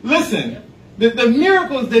mean, listen, the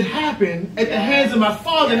miracles that happened at the hands of my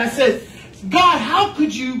father. And I said, God, how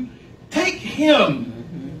could you take him?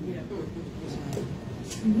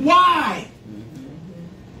 Why?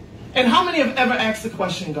 And how many have ever asked the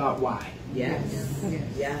question, God, why? Yes.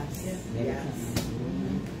 Yes. Yes.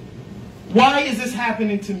 Why is this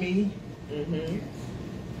happening to me? Mm-hmm.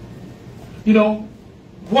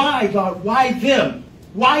 Why, God? Why them?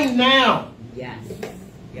 Why now? Yes.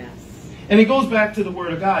 Yes. And it goes back to the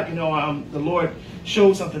Word of God. The Lord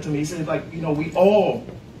showed something to me. He said, we all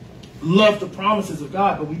love the promises of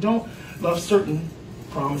God, but we don't love certain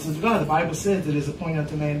promises of God. The Bible says it is appointed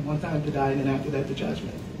unto man one time to die, and then after that, the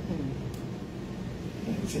judgment.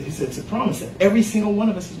 He said it's a promise that every single one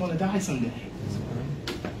of us is going to die someday.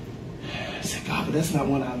 I said, God, but that's not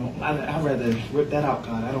one I'd rather rip that out,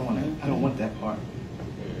 God. I don't want that part.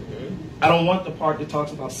 I don't want the part that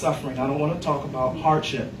talks about suffering. I don't want to talk about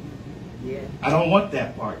hardship. Yeah. I don't want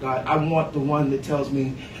that part, God. I want the one that tells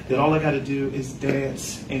me that all I got to do is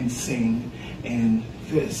dance and sing and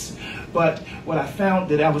this. But what I found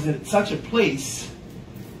that I was in such a place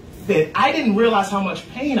that I didn't realize how much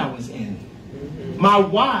pain I was in. My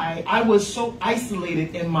why, I was so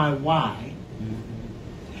isolated in my why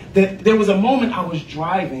that there was a moment I was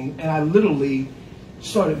driving and I literally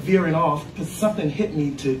started veering off because something hit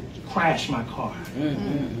me to crash my car.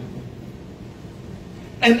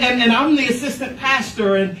 And I'm the assistant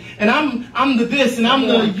pastor and I'm the this and I'm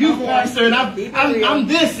the youth pastor and I'm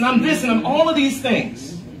this and I'm this and I'm all of these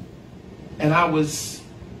things. And I was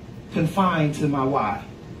confined to my why.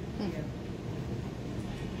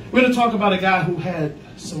 We're going to talk about a guy who had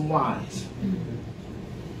some whys.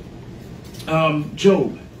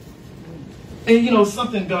 Job. And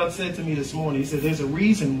something God said to me this morning. He said there's a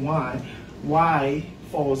reason why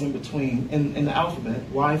falls in between, in the alphabet,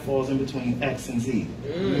 Y falls in between X and Z.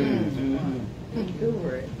 Good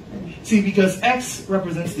word. See, because X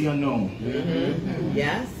represents the unknown.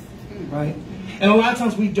 Yes. Right? And a lot of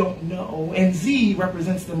times we don't know. And Z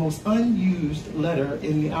represents the most unused letter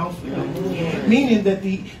in the alphabet. Meaning that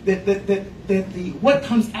the what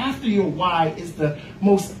comes after your Y is the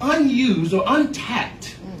most unused or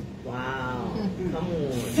untapped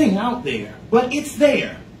thing out there. But it's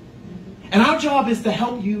there. And our job is to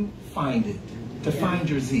help you find it. To find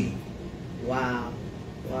your Z. Wow.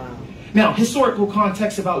 Wow. Now, historical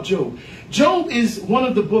context about Job. Job is one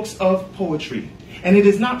of the books of poetry. And it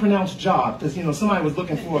is not pronounced Job, because, somebody was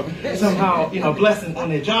looking for somehow, blessing on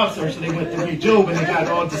their job search, so they went to read Job and they got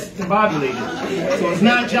all discombobulated. So it's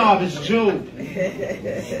not Job, it's Job.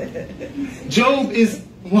 Job is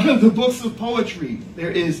one of the books of poetry.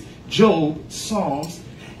 There is Job, Psalms,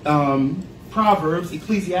 Proverbs,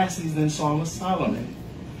 Ecclesiastes, and Song of Solomon.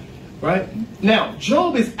 Right? Now,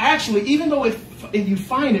 Job is actually, even though if you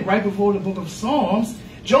find it right before the book of Psalms,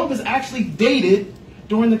 Job is actually dated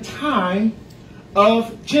during the time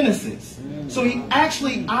of Genesis. So he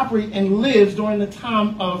actually operates and lives during the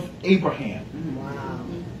time of Abraham. Wow.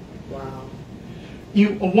 Wow.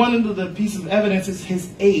 One of the pieces of evidence is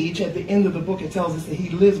his age. At the end of the book, it tells us that he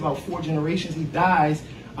lives about 4 generations. He dies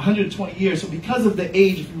 120 years. So because of the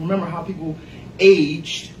age, if you remember how people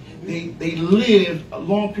aged, they lived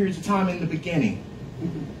long periods of time in the beginning.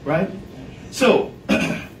 Right? So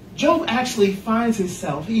Job actually finds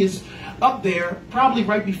himself, he is up there, probably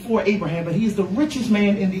right before Abraham, but he is the richest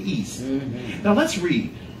man in the East. Now let's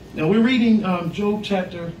read. Now we're reading Job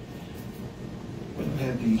chapter, where do I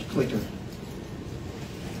have the clicker?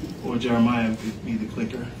 Or Jeremiah would be the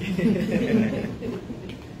clicker.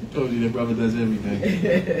 Told you that brother does everything.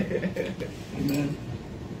 Amen.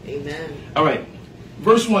 Amen. All right.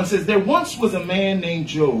 Verse 1 says, there once was a man named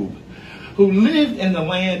Job who lived in the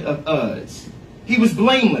land of Uz. He was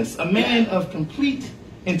blameless, a man of complete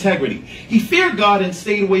integrity. He feared God and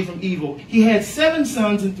stayed away from evil. He had 7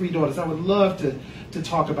 sons and 3 daughters. I would love to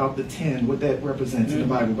talk about the 10, what that represents in the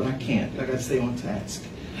Bible, but I can't. I got to stay on task.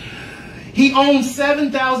 He owned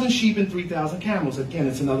 7,000 sheep and 3,000 camels. Again,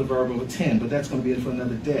 it's another verb of a 10, but that's going to be it for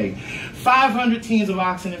another day. 500 teams of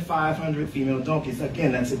oxen and 500 female donkeys.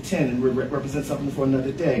 Again, that's a 10 and represents something for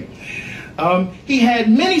another day. He had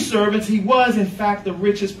many servants. He was, in fact, the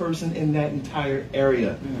richest person in that entire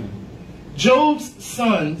area. Job's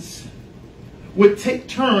sons would take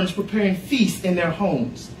turns preparing feasts in their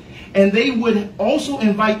homes, and they would also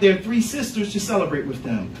invite their 3 sisters to celebrate with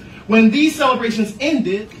them. When these celebrations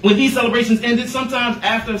ended, sometimes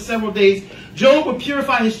after several days, Job would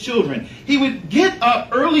purify his children. He would get up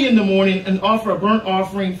early in the morning and offer a burnt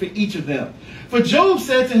offering for each of them. For Job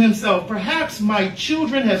said to himself, perhaps my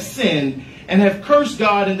children have sinned and have cursed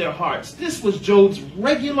God in their hearts. This was Job's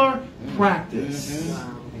regular practice.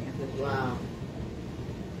 Wow. Wow.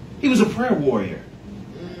 He was a prayer warrior.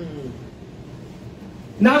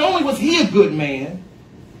 Not only was he a good man,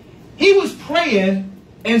 he was praying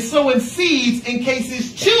and sowing seeds in case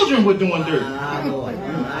his children were doing dirty. My Lord.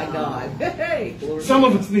 My God. Hey. Some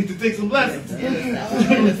of us need to take some lessons.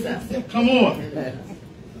 Come on.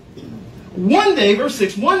 One day, verse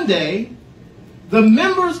 6, one day, the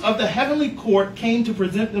members of the heavenly court came to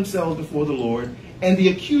present themselves before the Lord, and the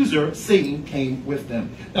accuser, Satan, came with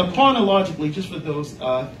them. Now, chronologically, just for those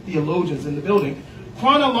theologians in the building,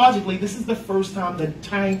 chronologically, this is the first time the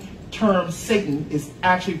term Satan is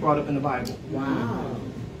actually brought up in the Bible. Wow.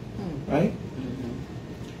 Right?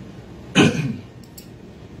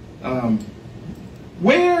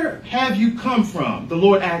 Where have you come from? The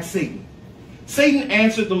Lord asked Satan. Satan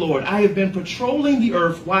answered the Lord, I have been patrolling the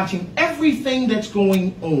earth, watching everything that's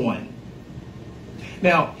going on.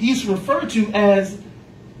 Now, he's referred to as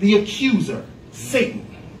the accuser, Satan.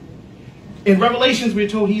 In Revelations, we're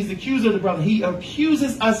told he's the accuser of the brother. He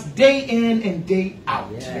accuses us day in and day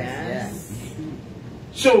out. Yes.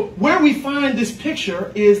 So where we find this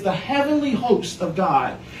picture is the heavenly host of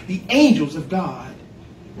God, the angels of God,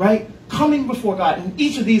 right? Coming before God. And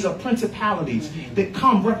each of these are principalities that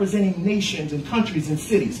come representing nations and countries and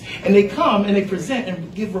cities. And they come and they present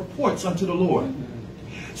and give reports unto the Lord.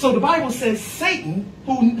 So the Bible says Satan,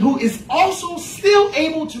 who is also still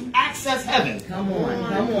able to access heaven. Come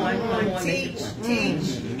on. Teach.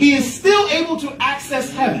 He is still able to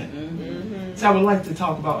access heaven. So I would like to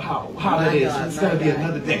talk about how that is. It's going to be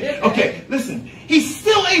another day. Okay, listen. He's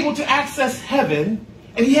still able to access heaven,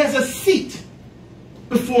 and he has a seat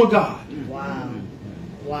before God.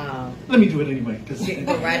 Wow. Let me do it anyway. Go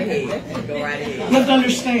right ahead. Go right ahead. You have to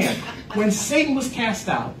understand, when Satan was cast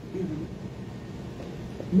out,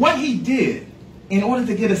 what he did in order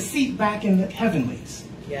to get a seat back in the heavenlies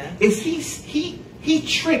is he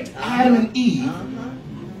tricked Adam and Eve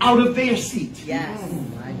out of their seat. Yes.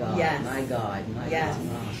 My God. Yes. My God. Yes.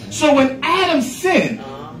 So when Adam sinned,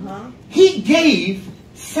 he gave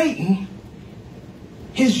Satan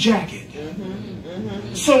his jacket.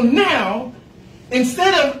 So now,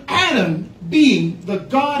 instead of Adam being the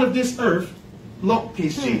God of this earth,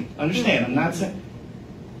 lowercase g, understand, I'm not saying,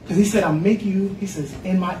 because he said, I'll make you, he says,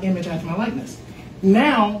 in my image after my likeness.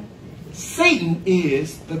 Now, Satan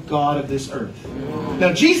is the God of this earth.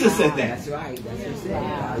 Now, Jesus said that. That's right. That's what he said.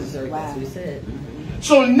 That's what he said.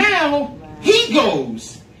 So now, he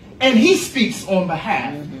goes and he speaks on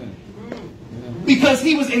behalf because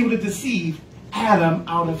he was able to deceive Adam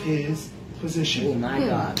out of his position. Oh, my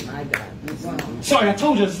God. My God. Sorry, I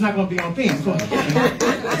told you it's not going to be on theme.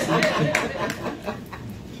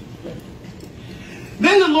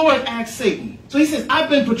 Then the Lord asked Satan. So he says, I've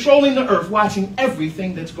been patrolling the earth, watching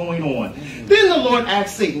everything that's going on. Then the Lord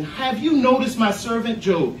asked Satan, have you noticed my servant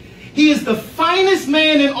Job? He is the finest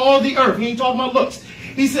man in all the earth. He ain't talking about looks.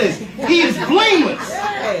 He says, he is blameless.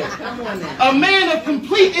 Hey, come on now. A man of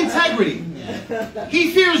complete integrity. He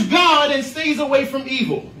fears God and stays away from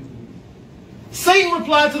evil. Satan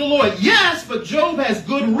replied to the Lord, yes, but Job has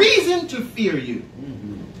good reason to fear you.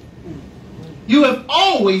 You have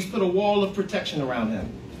always put a wall of protection around him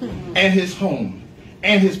and his home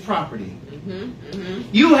and his property.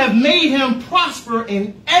 You have made him prosper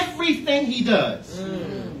in everything he does.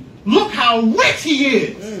 Look how rich he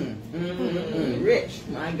is. Rich,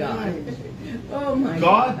 my God. Oh my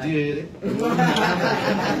God did it.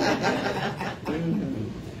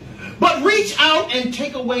 But reach out and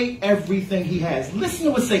take away everything he has. Listen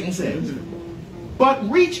to what Satan says. But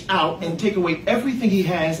reach out and take away everything he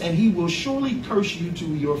has, and he will surely curse you to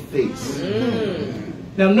your face.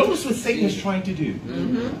 Now notice what Satan is trying to do.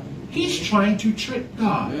 He's trying to trick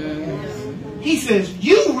God. He says,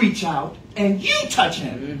 you reach out and you touch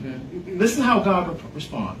him. Listen how God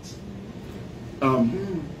responds.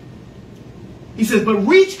 He says, but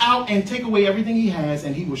reach out and take away everything he has,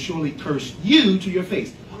 and he will surely curse you to your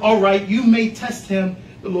face. All right, you may test him.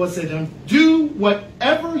 The Lord said to him, do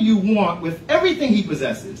whatever you want with everything he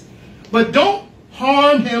possesses, but don't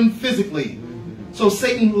harm him physically. So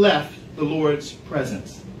Satan left the Lord's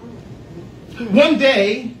presence. One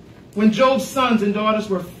day, when Job's sons and daughters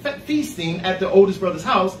were feasting at the oldest brother's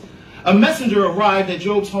house, a messenger arrived at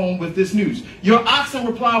Job's home with this news. Your oxen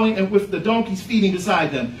were plowing and with the donkeys feeding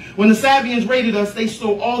beside them. When the Sabeans raided us, they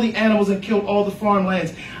stole all the animals and killed all the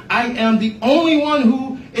farmlands. I am the only one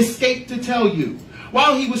who escaped to tell you.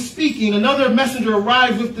 While he was speaking, another messenger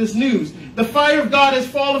arrived with this news. The fire of God has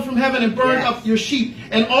fallen from heaven and burned up your sheep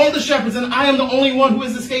and all the shepherds, and I am the only one who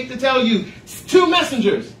has escaped to tell you. Two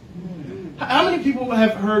messengers. How many people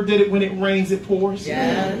have heard that when it rains, it pours?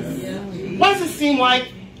 Yes. Why does it seem like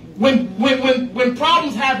when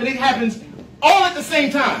problems happen, it happens all at the same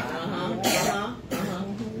time?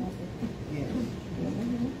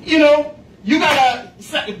 You know, you got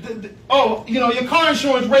your car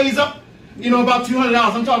insurance raised up, about $200.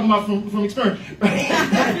 I'm talking about from experience.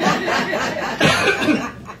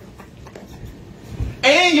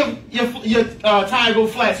 And your tire go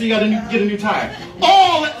flat, so you got to get a new tire.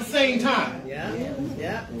 All at the same time.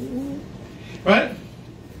 Yeah. Right?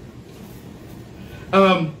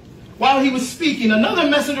 While he was speaking, another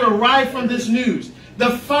messenger arrived from this news. The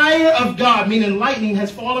fire of God, meaning lightning, has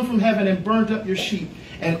fallen from heaven and burnt up your sheep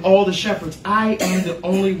and all the shepherds. I am the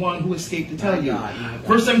only one who escaped to tell you.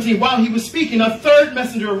 Verse 17, while he was speaking, a third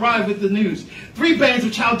messenger arrived with the news. 3 bands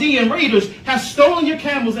of Chaldean raiders have stolen your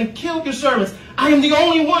camels and killed your servants. I am the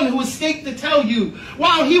only one who escaped to tell you.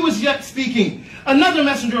 While he was yet speaking, another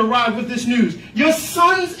messenger arrived with this news. Your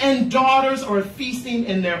sons and daughters are feasting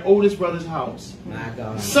in their oldest brother's house. My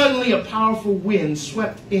God. Suddenly a powerful wind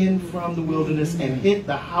swept in from the wilderness and hit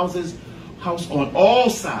the house on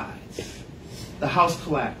all sides. The house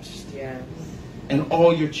collapsed. Yes. And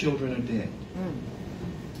all your children are dead.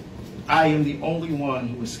 I am the only one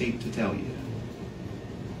who escaped to tell you.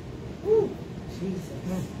 Ooh,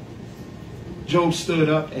 Jesus. Job stood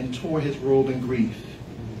up and tore his robe in grief.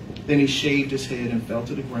 Then he shaved his head and fell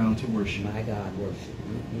to the ground to worship. My God, worship.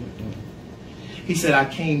 He said, I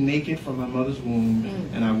came naked from my mother's womb,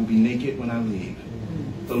 and I will be naked when I leave.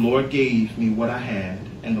 The Lord gave me what I had,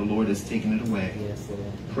 and the Lord has taken it away. Yes, Lord.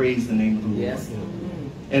 Praise the name of the Lord. Yes, Lord.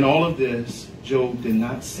 In all of this, Job did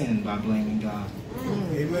not sin by blaming God.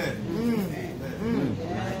 Amen.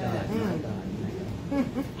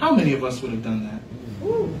 How many of us would have done that?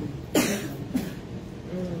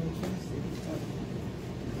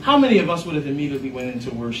 How many of us would have immediately went into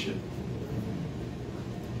worship?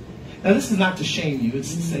 Now, this is not to shame you.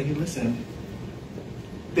 It's to say, hey, listen,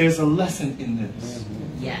 there's a lesson in this.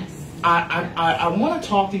 Yes. I want to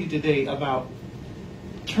talk to you today about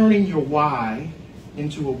turning your why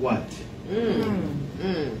into a what.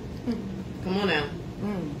 Come on now.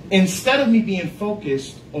 Instead of me being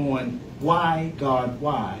focused on why, God,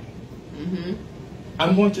 why,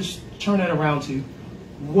 I'm going to turn that around to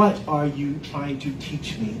what are you trying to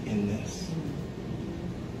teach me in this?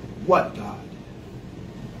 What, God?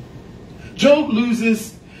 Job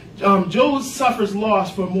suffers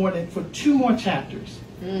loss for 2 more chapters.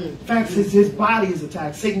 In fact, his body is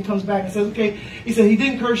attacked. Satan comes back and says, okay, he said, he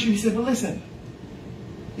didn't curse you. He said, but listen,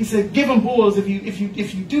 he said, give him bulls if you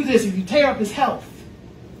do this, if you tear up his health.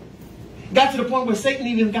 Got to the point where Satan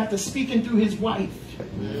even got to speaking through his wife.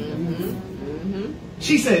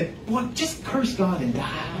 She said, well, just curse God and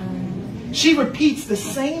die. She repeats the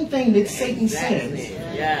same thing that Satan says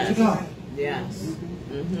to God. Yes.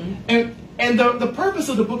 And the purpose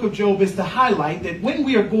of the book of Job is to highlight that when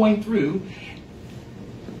we are going through,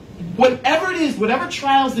 whatever it is, whatever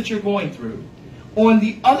trials that you're going through, on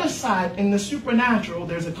the other side, in the supernatural,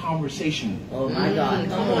 there's a conversation. Oh my God.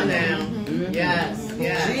 Come on now. Yes.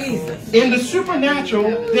 Yes. Jesus. In the supernatural,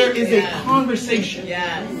 there is a conversation.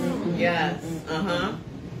 Yes. Yes.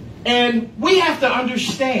 And we have to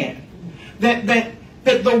understand that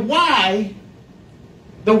the why,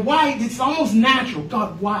 it's almost natural.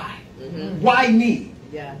 God, why? Why me?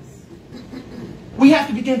 Yes. We have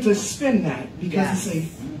to begin to spin that because we say,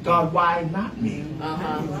 God, why not me?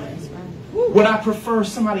 Would I prefer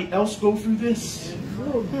somebody else go through this?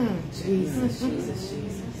 Jesus.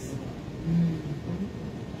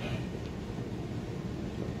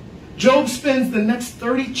 Job spends the next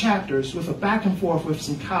 30 chapters with a back and forth with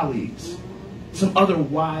some colleagues, some other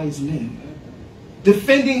wise men,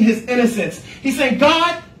 defending his innocence. He's saying,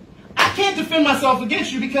 God, I can't defend myself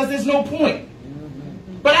against you because there's no point.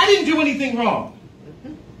 But I didn't do anything wrong.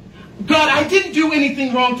 God, I didn't do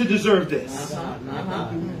anything wrong to deserve this.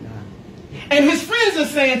 And his friends are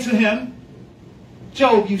saying to him,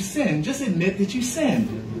 Job, you sinned. Just admit that you sinned.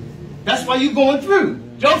 That's why you're going through.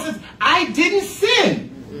 Job says, I didn't sin.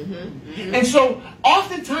 And so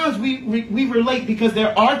oftentimes we relate because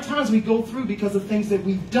there are times we go through because of things that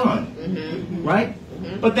we've done. Right?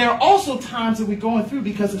 But there are also times that we're going through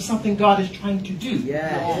because of something God is trying to do.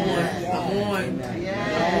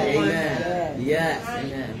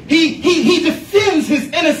 He defends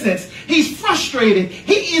his innocence. He's frustrated.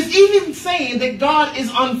 He is even saying that God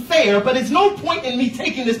is unfair, but there's no point in me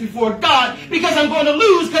taking this before God because I'm going to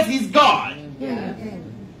lose because he's God.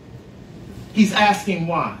 He's asking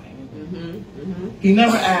why. He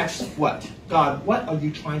never asks what? God, what are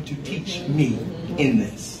you trying to teach me in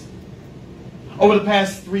this? Over the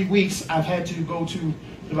past 3 weeks, I've had to go to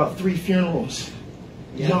about 3 funerals.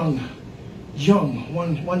 Young.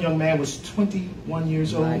 One young man was 21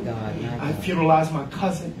 years old. I funeralized my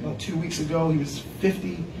cousin about 2 weeks ago. He was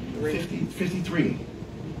 53.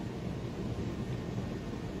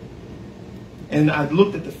 And I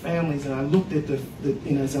looked at the families, and I looked at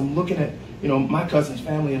as I'm looking at, my cousin's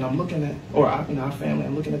family, and I'm looking at, our family,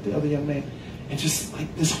 I'm looking at the other young man, and just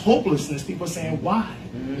like this hopelessness, people are saying, why?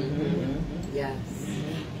 Yes.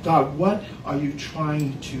 God, what are you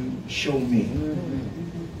trying to show me?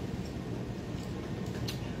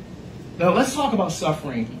 Now let's talk about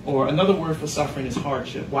suffering, or another word for suffering is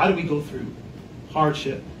hardship. Why do we go through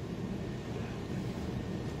hardship?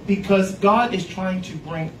 Because God is trying to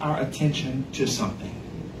bring our attention to something.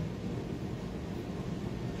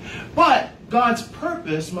 But God's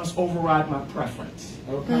purpose must override my preference.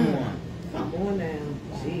 Oh, come on. Come on now.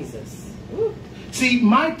 Jesus. Woo. See,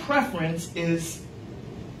 my preference is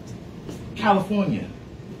California,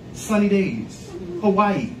 sunny days,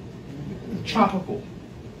 Hawaii, tropical.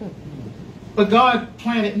 But God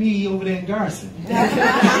planted me over there in Garrison.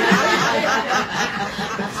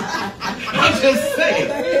 I'm just saying.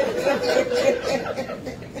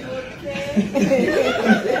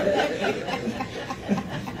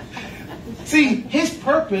 See, his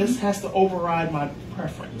purpose has to override my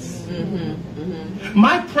preference.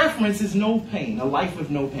 My preference is no pain, a life with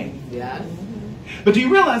no pain. Yes. But do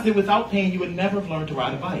you realize that without pain, you would never have learned to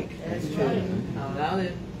ride a bike? That's true. How about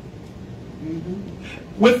it?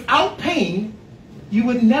 Without pain, you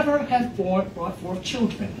would never have brought forth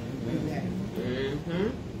children.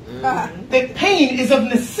 That pain is of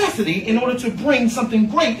necessity in order to bring something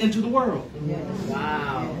great into the world.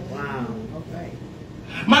 Wow. Wow. Okay.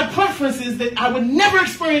 My preference is that I would never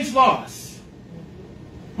experience loss.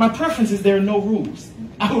 My preference is there are no rules.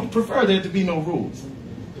 I would prefer there to be no rules.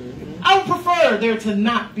 I would prefer there to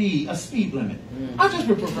not be a speed limit. I just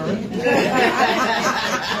would prefer it.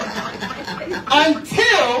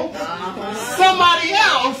 Until somebody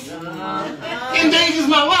else endangers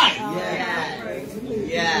my life.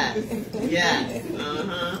 Yes.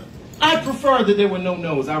 I prefer that there were no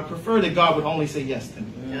no's. I prefer that God would only say yes to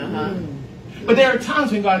me. But there are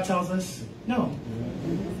times when God tells us, no.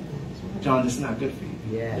 John, this is not good for you.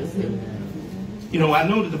 Yes. I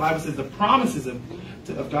know that the Bible says the promises of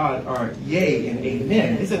God are yea and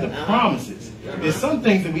amen. It said the promises. There's some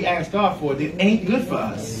things that we ask God for that ain't good for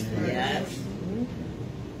us. Yes.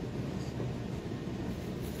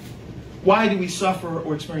 Why do we suffer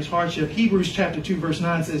or experience hardship? Hebrews chapter 2 verse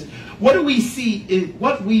 9 says, what we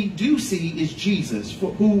do see is Jesus,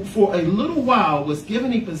 who for a little while was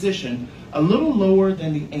given a position a little lower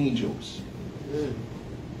than the angels.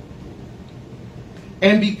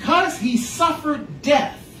 And because he suffered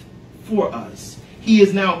death for us, he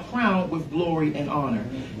is now crowned with glory and honor.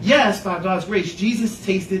 Yes, by God's grace, Jesus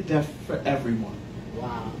tasted death for everyone.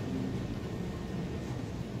 Wow.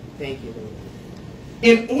 Thank you, Lord.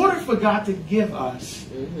 In order for God to give us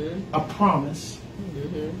a promise,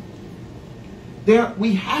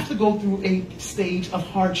 we have to go through a stage of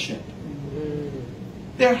hardship.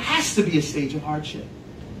 There has to be a stage of hardship.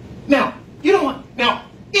 Now,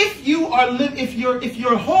 if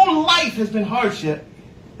your whole life has been hardship,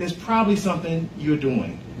 there's probably something you're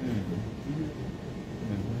doing.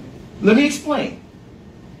 Let me explain.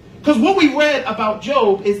 Because what we read about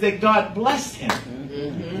Job is that God blessed him.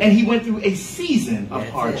 And he went through a season of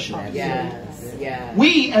hardship. Yes.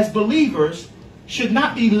 We as believers should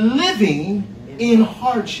not be living in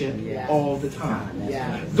hardship all the time.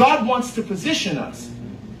 God wants to position us.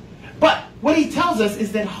 But what he tells us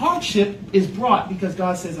is that hardship is brought because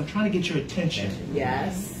God says, I'm trying to get your attention.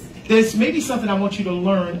 Yes. There's maybe something I want you to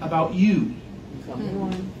learn about you. Come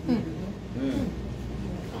on.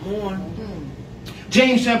 Come on.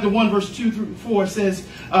 James chapter 1 verse 2 through 4 says,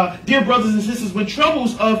 Dear brothers and sisters, when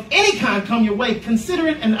troubles of any kind come your way, consider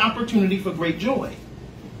it an opportunity for great joy.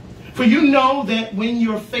 For you know that when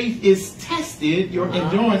your faith is tested, your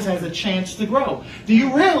endurance has a chance to grow. Do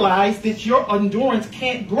you realize that your endurance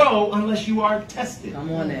can't grow unless you are tested?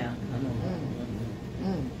 Come on now.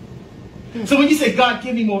 So when you say, God,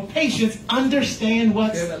 give me more patience, understand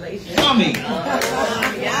what's coming.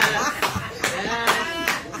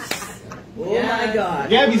 Oh my God.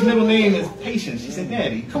 Gabby's middle name is Patience. She said,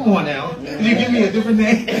 Daddy, come on now. Can you give me a different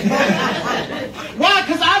name? Why?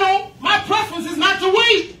 Because my preference is not to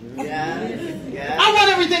wait. Yeah. I want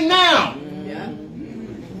everything now.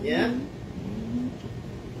 Yeah.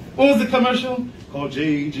 What was the commercial? Called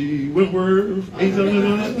J.G. Wentworth.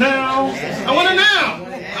 Now. I want it now.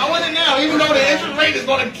 I want it now. Even though the interest rate is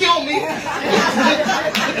going to kill me.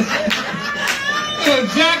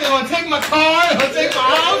 Jack is going to take my car. It's going to take my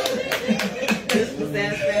house.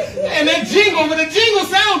 And that jingle, but the jingle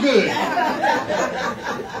sound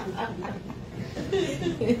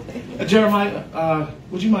good. Jeremiah,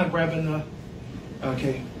 would you mind grabbing?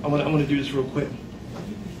 Okay, I want to do this real quick.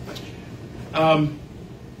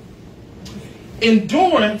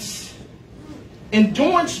 Endurance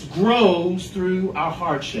grows through our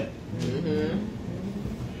hardship.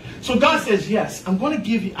 So God says, yes, I'm going to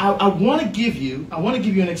give you. I want to give you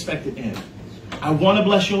an expected end. I want to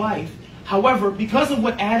bless your life. However, because of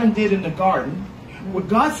what Adam did in the garden, what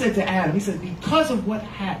God said to Adam, he said, because of what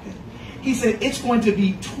happened, he said, it's going to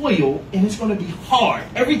be toil and it's going to be hard.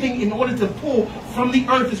 Everything in order to pull from the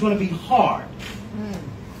earth is going to be hard.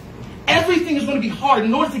 Everything is going to be hard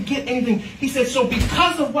in order to get anything. He said, so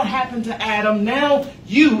because of what happened to Adam, now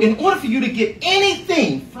in order for you to get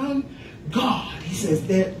anything from God, he says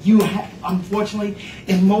that you have, unfortunately,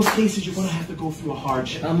 in most cases, you're going to have to go through a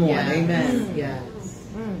hardship. Come on. Amen. Yes.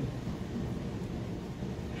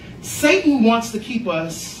 Satan wants to keep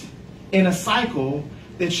us in a cycle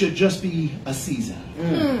that should just be a season.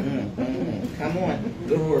 Come on.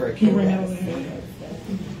 Good word. Can you bring that over here?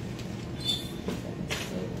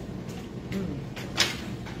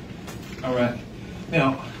 All right.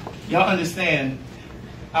 Now, y'all understand,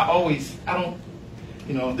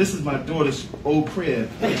 this is my daughter's old crib.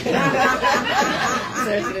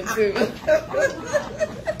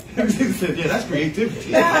 He said, yeah, that's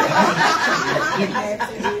creativity.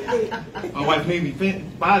 My wife made me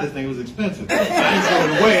buy this thing. It was expensive. I didn't throw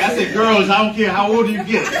it away. I said, girls, I don't care how old you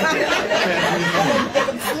get.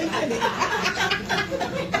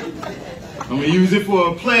 I'm going to use it for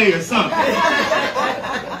a play or something.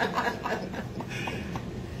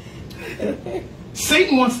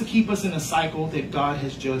 Satan wants to keep us in a cycle that God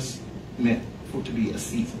has just meant for it to be a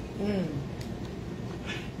season.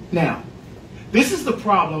 Now, this is the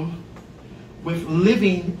problem with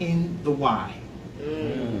living in the why.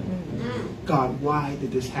 God, why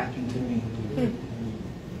did this happen to me?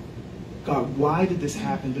 God, why did this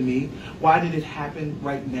happen to me? Why did it happen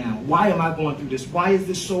right now? Why am I going through this? Why is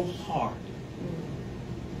this so hard?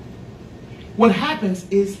 What happens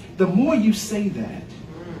is the more you say that,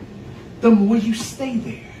 the more you stay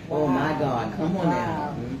there. Oh my God, come on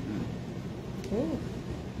now.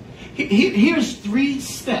 Here's 3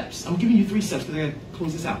 steps. I'm giving you 3 steps because I'm going to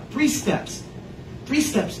close this out. 3 steps. 3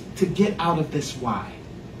 steps to get out of this why.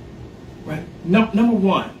 Right? Number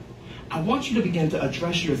 1, I want you to begin to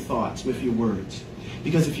address your thoughts with your words.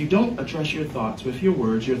 Because if you don't address your thoughts with your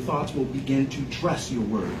words will begin to dress your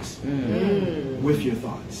words with your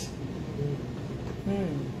thoughts.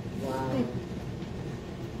 Wow.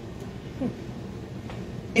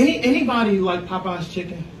 Anybody like Popeye's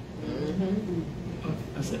chicken?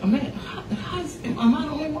 I said, oh man, am I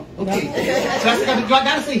the only one? Okay. So I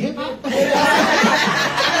gotta say hip hop?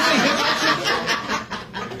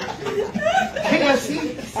 Can I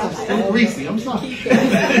see? I'm greasy. I'm sorry.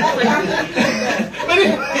 But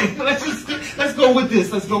anyway, let's go with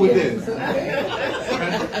this. Let's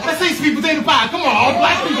say sweet potato pie. Come on, all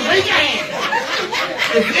black people, raise your hand.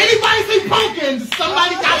 If anybody say pumpkin,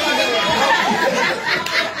 somebody got to.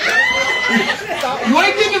 You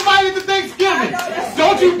ain't getting invited to Thanksgiving.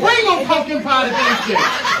 Don't you bring no pumpkin pie to Thanksgiving.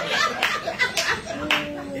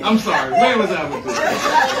 I'm sorry. Where was I with this?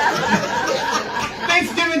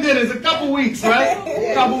 Thanksgiving dinner is a couple weeks, right?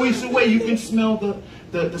 A couple weeks away. You can smell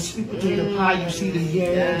the sweet potato pie. You see the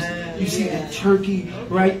yams. You see the turkey,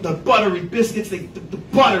 right? The buttery biscuits. The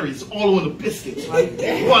butter is all on the biscuits, right?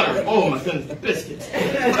 Butter. Oh my goodness, the biscuits.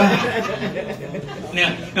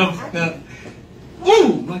 Now,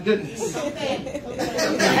 Ooh, my goodness.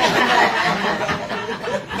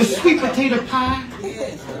 The sweet potato pie.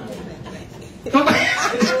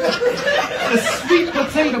 The sweet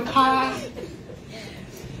potato pie.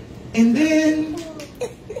 And then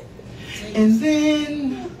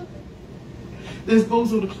there's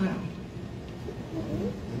Bozo the Clown.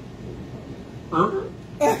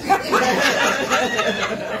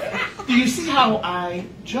 Do you see how I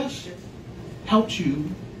just helped you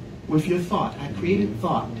with your thought? I created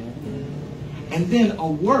thought. And then a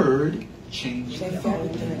word changed the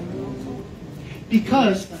thought.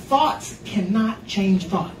 Because thoughts cannot change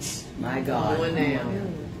thoughts. My God.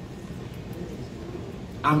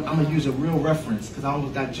 I'm going to use a real reference because I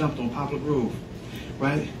almost got jumped on Poplar Grove.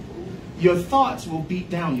 Right? Your thoughts will beat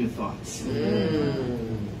down your thoughts.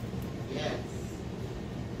 Yes.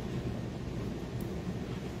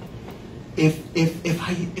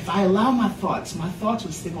 If I allow my thoughts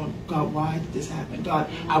would stick on, God, why did this happen? God,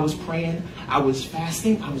 I was praying, I was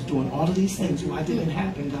fasting, I was doing all of these things. Why didn't it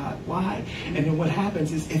happen, God? Why? And then what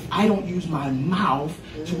happens is if I don't use my mouth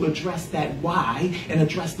to address that why and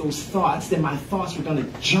address those thoughts, then my thoughts are going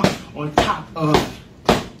to jump on top of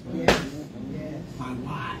my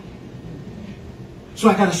why. So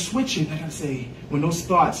I got to switch it. I got to say, when those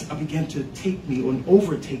thoughts begin to take me or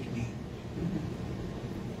overtake me,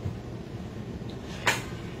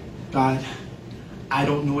 God, I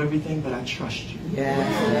don't know everything, but I trust you.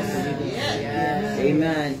 Yes.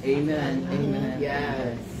 Amen. Amen. Amen.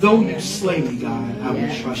 Yes. Though you slay me, God, I will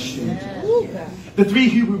trust you. The 3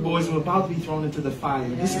 Hebrew boys were about to be thrown into the fire.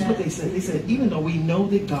 This is what they said. They said, even though we know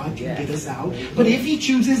that God can get us out, but if he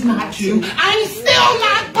chooses not to, I'm still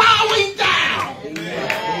not bowing down.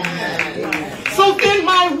 So then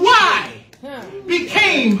my why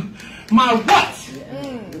became my what.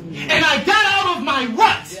 And I got out of my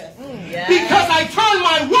what. Because I turned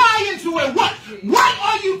my why into a what. What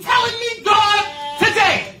are you telling me, God,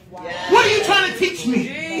 today? What are you trying to teach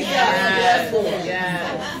me?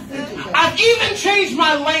 I've even changed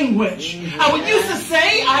my language. I would used to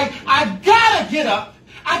say, I've got to get up.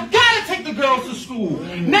 I've got to take the girls to school.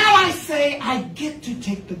 Now I say, I get to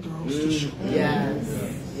take the girls to school.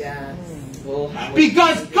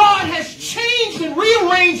 Because God has changed and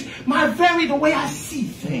rearranged the way I see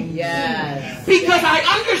things. Because I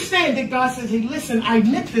understand that God says, hey, listen, I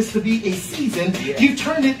meant this to be a season. You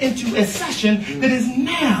turned it into a session that is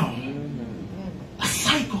now a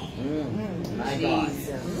cycle. My God.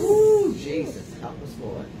 Ooh, Jesus, help us,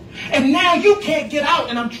 Lord. And now you can't get out,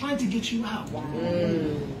 and I'm trying to get you out.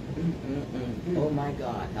 Oh, my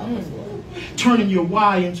God, help us, Lord. Turning your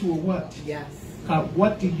why into a what? Yes. God,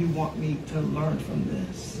 what do you want me to learn from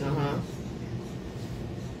this?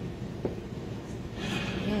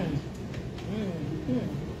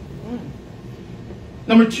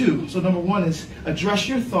 Number 2. So number 1 is address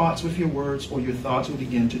your thoughts with your words, or your thoughts will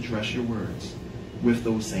begin to address your words with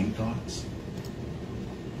those same thoughts.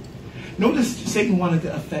 Notice Satan wanted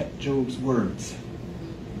to affect Job's words.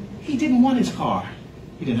 He didn't want his car.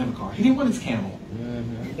 He didn't have a car. He didn't want his camel.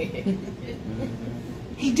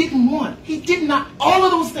 He did not, all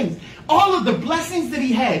of those things, all of the blessings that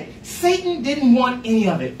he had, Satan didn't want any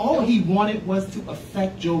of it. All he wanted was to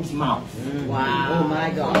affect Job's mouth. Wow. Oh,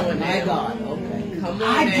 my God. Oh, my God. Okay. Come on,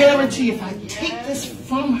 I guarantee if I take this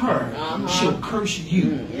from her, she'll curse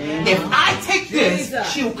you. If I take this,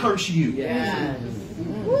 she'll curse you.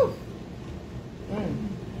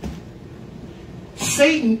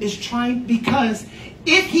 Satan is trying, because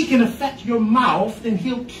if he can affect your mouth, then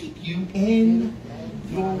he'll keep you in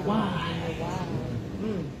your why.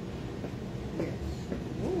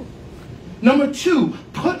 Number 2,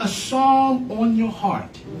 put a song on your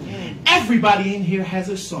heart. Everybody in here has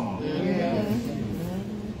a song.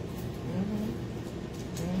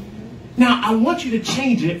 Now, I want you to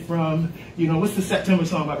change it from, what's the September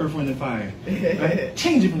song by Earth, Wind, and Fire? Right?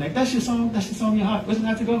 Change it from that. That's your song. That's your song in your heart. Where's it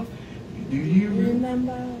have to go? Do you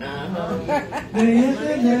remember? That's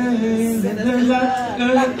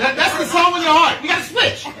the song in your heart. You got to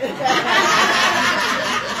switch.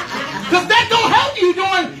 Because that don't help you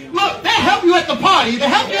look, that help you at the party. That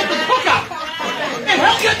help you at the cookout. It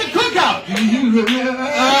help you at the cookout. Do you remember?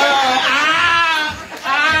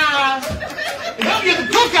 It help you at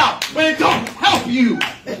the cookout, but it don't help you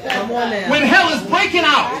when hell is breaking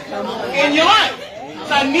out in your life.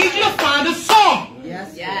 So I need you to find a song.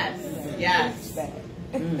 Yes.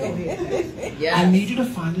 I need you to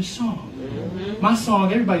find a song. My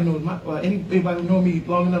song, everybody knows. Anybody who know me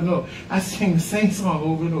long enough know I sing the same song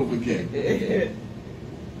over and over again.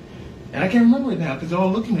 And I can't remember it now because they're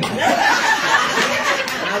all looking at me.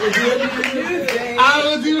 I will do a new thing. I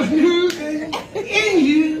will do a new thing. in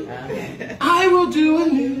you. I will do a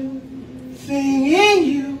new thing in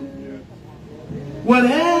you.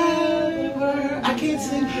 Whatever I can't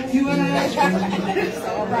sing, you ask for.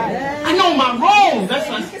 I know my role. That's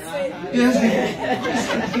what. Yes.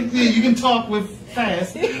 Yeah, you can talk with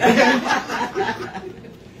fast. Okay?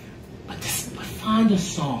 But find a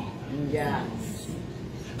song. Yes.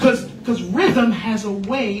 Because rhythm has a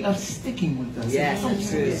way of sticking with us. Yes.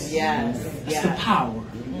 Yes. That's the power.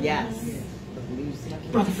 Yes.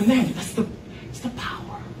 Brother Fernando, that's the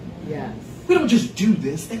power. Yes. We don't just do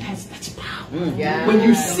this. That's power. Yes. When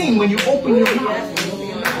you sing, when you open your mouth.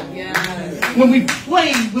 Yes. When we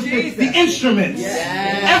play with the instruments.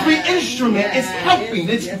 Yes. Every instrument is helping.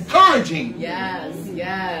 It's encouraging. Yes.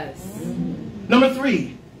 Yes. Number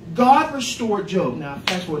 3. God restored Job. Now,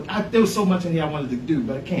 fast forward. There was so much in here I wanted to do,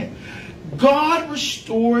 but I can't. God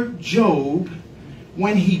restored Job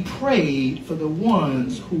when he prayed for the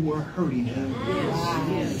ones who were hurting him.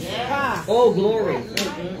 Yes. Oh, glory.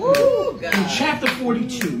 Ooh, God. In chapter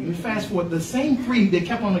 42, you fast forward, the same 3 that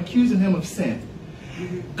kept on accusing him of sin.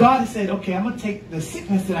 God said, okay, I'm going to take the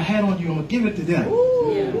sickness that I had on you, I'm going to give it to them.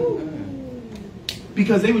 Ooh.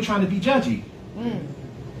 Because they were trying to be judgy.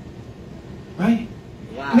 Right?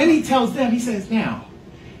 Wow. And then he tells them, he says, now,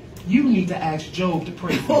 you need to ask Job to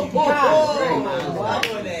pray for you.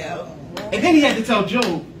 And then he had to tell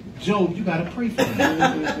Job, you got to pray for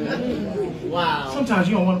them. Wow. Sometimes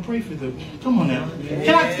you don't want to pray for them. Come on now.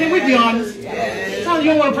 Can we be honest? Sometimes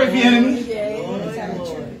you don't want to pray for your enemies.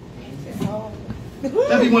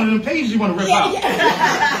 That'd be one of them pages you want to rip out.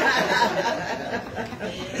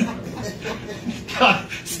 God,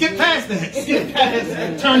 skip past that. Skip past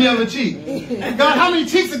that. Turn the other cheek. God, how many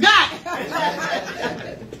cheeks I got?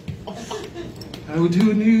 I will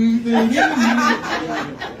do a new thing.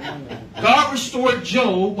 God restored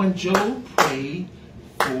Job when Job prayed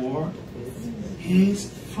for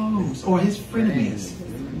his foes or his frenemies.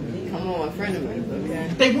 Come on, frenemies,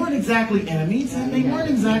 okay. They weren't exactly enemies and they weren't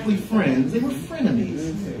exactly friends. They were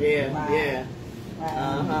frenemies. Yeah.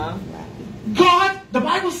 Uh-huh. God, the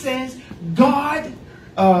Bible says, God,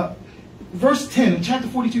 verse 10, chapter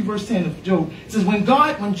 42, verse 10 of Job, it says, when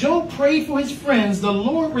Job prayed for his friends, the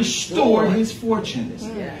Lord restored his fortunes.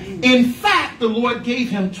 Yeah. In fact, the Lord gave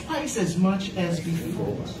him twice as much as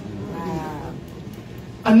before. Wow.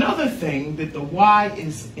 Another thing that the why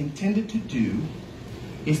is intended to do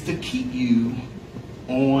is to keep you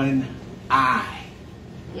on I.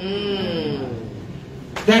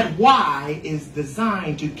 That why is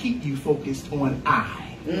designed to keep you focused on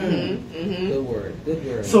I. Good word. Good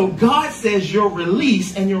word. So God says your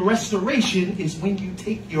release and your restoration is when you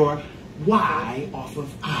take your why off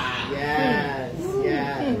of I. Yes.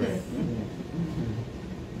 Yes.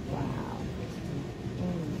 Wow.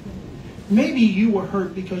 Maybe you were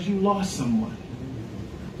hurt because you lost someone.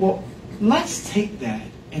 Well, let's take that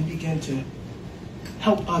and begin to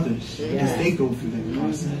help others as they go through that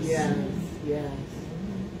process. Yes. Yes.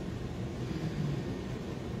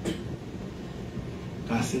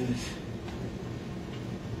 God says,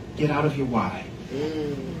 get out of your why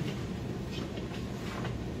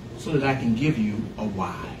so that I can give you a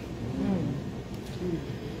why.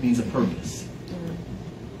 Means a purpose.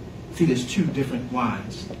 See, there's 2 different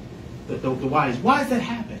whys. The why is, why does that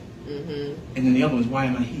happen? And then the other one is, why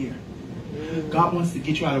am I here? God wants to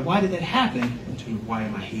get you out of why did that happen into why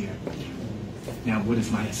am I here? Now, what is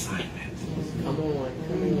my assignment? Come on.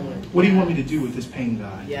 What do you want me to do with this pain,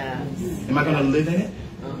 God? Yes. Am I going to live in it?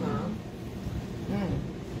 Uh-huh.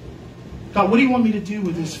 God, what do you want me to do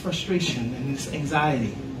with this frustration and this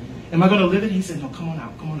anxiety? Am I going to live it? He said, no, come on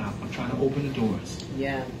out. I'm trying to open the doors.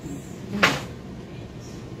 Yes.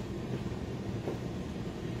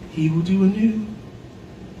 He will do a new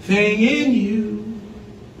thing in you.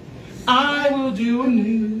 I will do a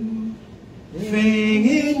new thing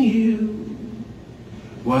in you.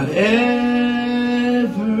 Whatever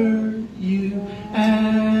you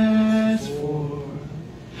ask for,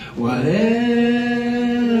 whatever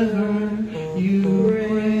you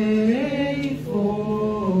pray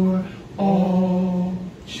for, all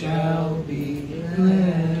shall be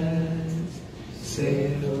blessed,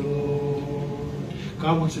 saith the Lord.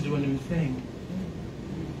 God wants to do a new thing.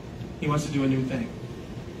 He wants to do a new thing.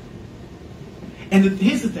 And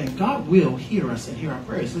here's the thing. God will hear us and hear our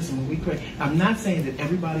prayers. Listen, when we pray, I'm not saying that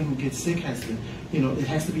everybody who gets sick has to, it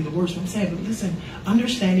has to be the worst. I'm saying, but listen,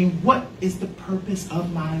 understanding what is the purpose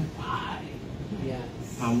of my why. Yes.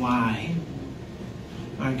 My why.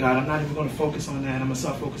 My God, I'm not even going to focus on that. I'm going to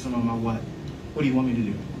start focusing on my what. What do you want me to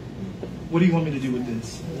do? What do you want me to do with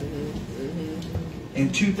this?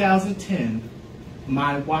 In 2010,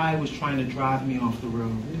 my why was trying to drive me off the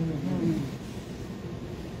road.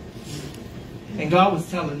 And God was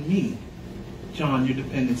telling me, John, your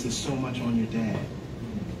dependence is so much on your dad.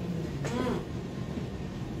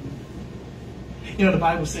 You know, the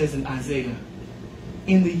Bible says in Isaiah,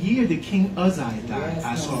 in the year that King Uzziah died,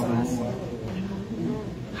 I saw the Lord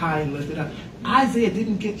high and lifted up. Isaiah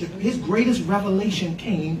didn't get his greatest revelation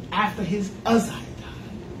came after his Uzziah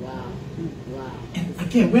died. Wow. Wow. And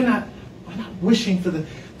again, we're not wishing for the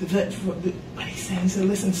but he said,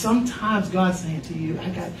 listen, sometimes God's saying to you,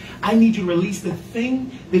 I need you to release the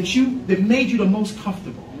thing that made you the most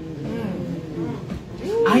comfortable.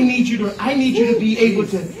 I need you to be able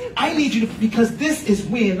to, because this is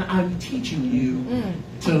when I'm teaching you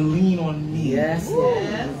to lean on me. Yes,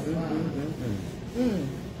 yes.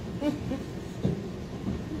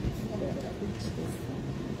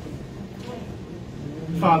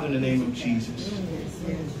 Father, in the name of Jesus.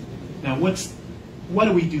 Now, what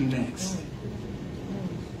do we do next?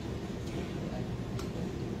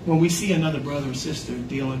 When we see another brother or sister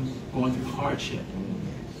going through hardship,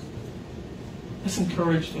 let's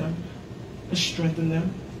encourage them. Let's strengthen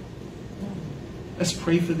them. Let's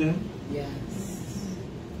pray for them. Yes.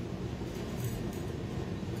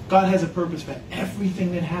 God has a purpose for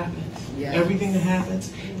everything that happens. Yes. Everything that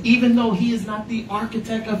happens. Even though he is not the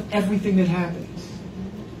architect of everything that happens.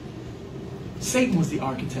 Satan was the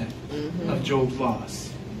architect of Job's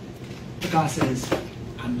loss. But God says,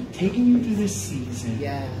 I'm taking you through this season.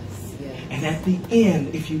 Yes. Yes. And at the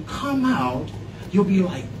end, if you come out, you'll be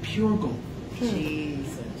like pure gold.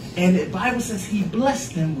 Jesus. And the Bible says he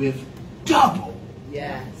blessed them with double.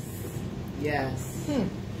 Yes. Yes.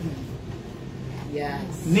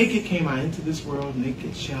 Yes. Naked came I into this world,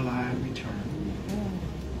 naked shall I return.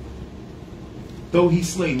 Though he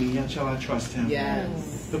slay me, yet shall I trust him.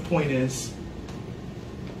 Yes. The point is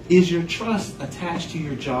your trust attached to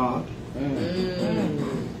your job?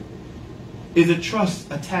 Is it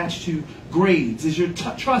trust attached to grades? Is your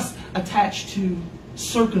trust attached to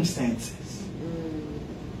circumstances?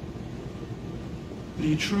 Do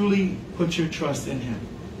you truly put your trust in him?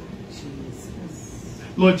 Jesus.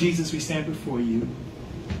 Lord Jesus, we stand before you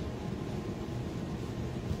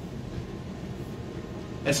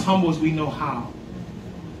as humble as we know how.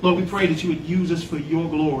 Lord, we pray that you would use us for your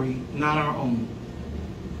glory, not our own.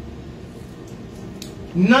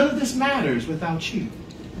 None of this matters without you.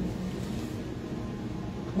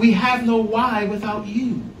 We have no why without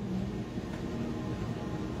you.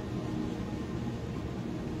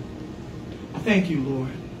 Thank you,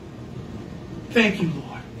 Lord. Thank you,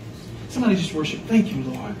 Lord. Somebody just worship. Thank you,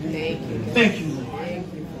 Lord. Thank you. Thank you, Lord.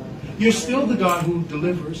 You're still the God who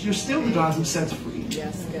delivers. You're still the God who sets free.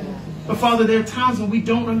 Yes, God. But Father, there are times when we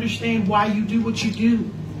don't understand why you do what you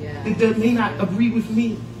do. Yes. It may not agree with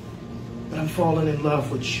me, but I'm falling in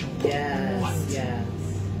love with you. Yes. What? Yes.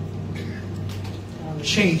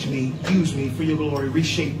 Change me, use me for your glory,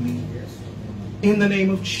 reshape me. In the name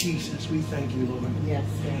of Jesus, we thank you, Lord. Yes,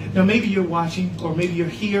 God. Now, maybe you're watching, or maybe you're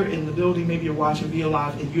here in the building, maybe you're watching Be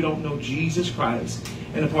Alive, and you don't know Jesus Christ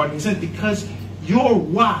and the pardon of sin, because your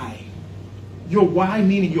why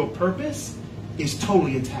meaning your purpose, is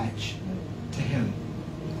totally attached to him.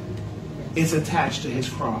 It's attached to his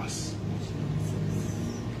cross.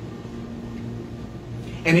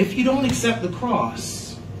 And if you don't accept the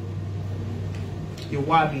cross, your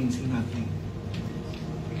why means nothing.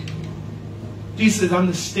 Jesus says, I'm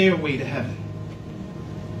the stairway to heaven.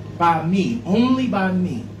 By me, only by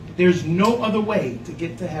me. There's no other way to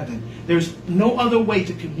get to heaven. There's no other way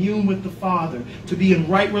to commune with the Father, to be in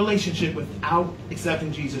right relationship without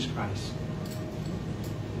accepting Jesus Christ.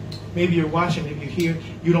 Maybe you're watching, maybe you're here,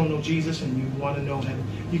 you don't know Jesus and you want to know him.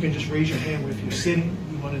 You can just raise your hand where if you're sitting,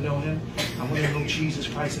 you want to know him. I want to know Jesus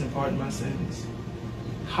Christ and the pardon of my sins.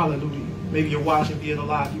 Hallelujah. Maybe you're watching Be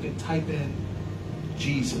Alive. You can type in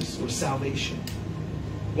Jesus or salvation.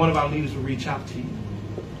 One of our leaders will reach out to you.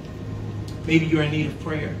 Maybe you're in need of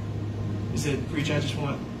prayer. You said, preacher, I just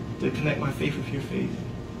want to connect my faith with your faith.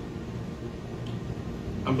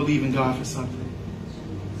 I'm believing God for something.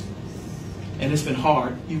 And it's been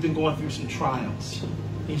hard. You've been going through some trials.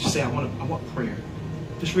 And you just say, I want prayer.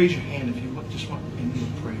 Just raise your hand if you just want in need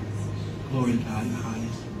of prayer. Glory to God in the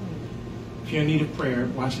highest. If you're in need of prayer,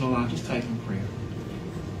 watching online, just type in prayer.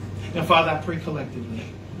 Now, Father, I pray collectively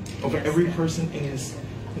over every person in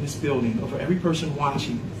this building, over every person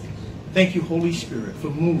watching. Thank you, Holy Spirit, for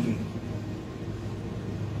moving.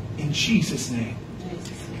 In Jesus' name.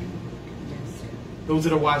 Those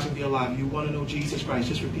that are watching Be Alive, you want to know Jesus Christ,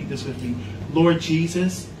 just repeat this with me. Lord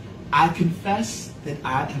Jesus, I confess that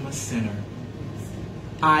I am a sinner.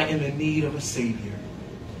 I am in need of a Savior.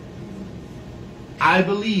 I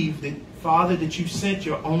believe that, Father, that you sent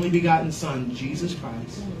your only begotten Son, Jesus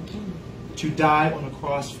Christ, to die on a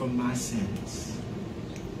cross for my sins.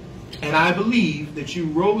 And I believe that you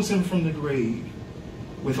rose him from the grave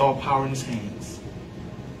with all power in his hands.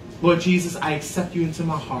 Lord Jesus, I accept you into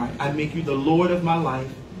my heart. I make you the Lord of my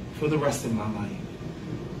life for the rest of my life.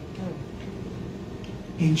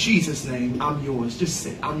 In Jesus' name, I'm yours. Just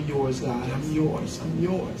say, I'm yours, God. I'm yours. I'm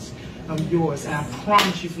yours. I'm yours. And I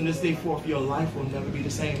promise you from this day forth, your life will never be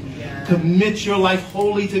the same. Yeah. Commit your life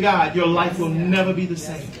wholly to God. Your life will never be the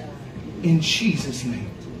same. In Jesus'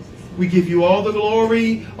 name. We give you all the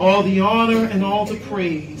glory, all the honor, and all the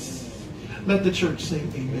praise. Let the church say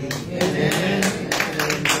amen. Amen.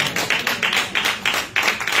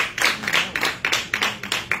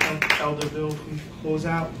 Elder Bill, we close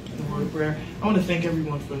out the word of prayer. I want to thank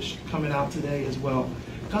everyone for coming out today as well.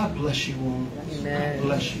 God bless you all. Amen. God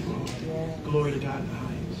bless you all. Glory to God in the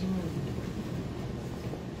highest.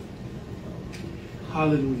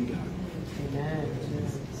 Hallelujah, God. Amen.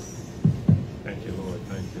 Thank you, Lord.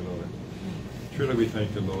 Thank you, Lord. Truly, we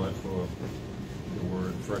thank you, Lord, for your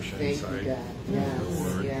word, fresh Thank insight. you, God. Yes. Your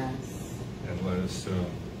word. Yes. And let us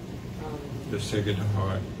just take it to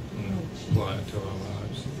heart and apply it to our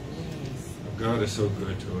lives. God is so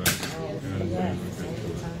good to us. God is really good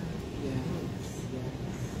to us.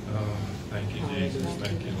 Thank you, Jesus.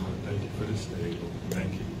 Thank you, Lord. Thank you for this day, Lord.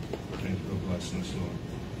 Thank you. Thank you for blessing us, Lord.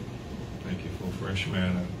 Thank you for fresh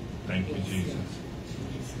manna. Thank you, Jesus.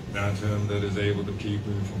 Now to him that is able to keep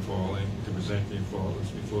you from falling, to present you faultless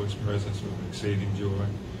before his presence with exceeding joy.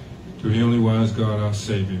 To the only wise God, our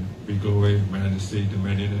Savior, be glory, majesty,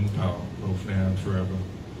 dominion, and power, both now and forever.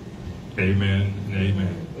 Amen and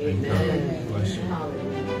amen. Amen. And God bless you.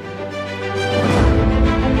 Hallelujah.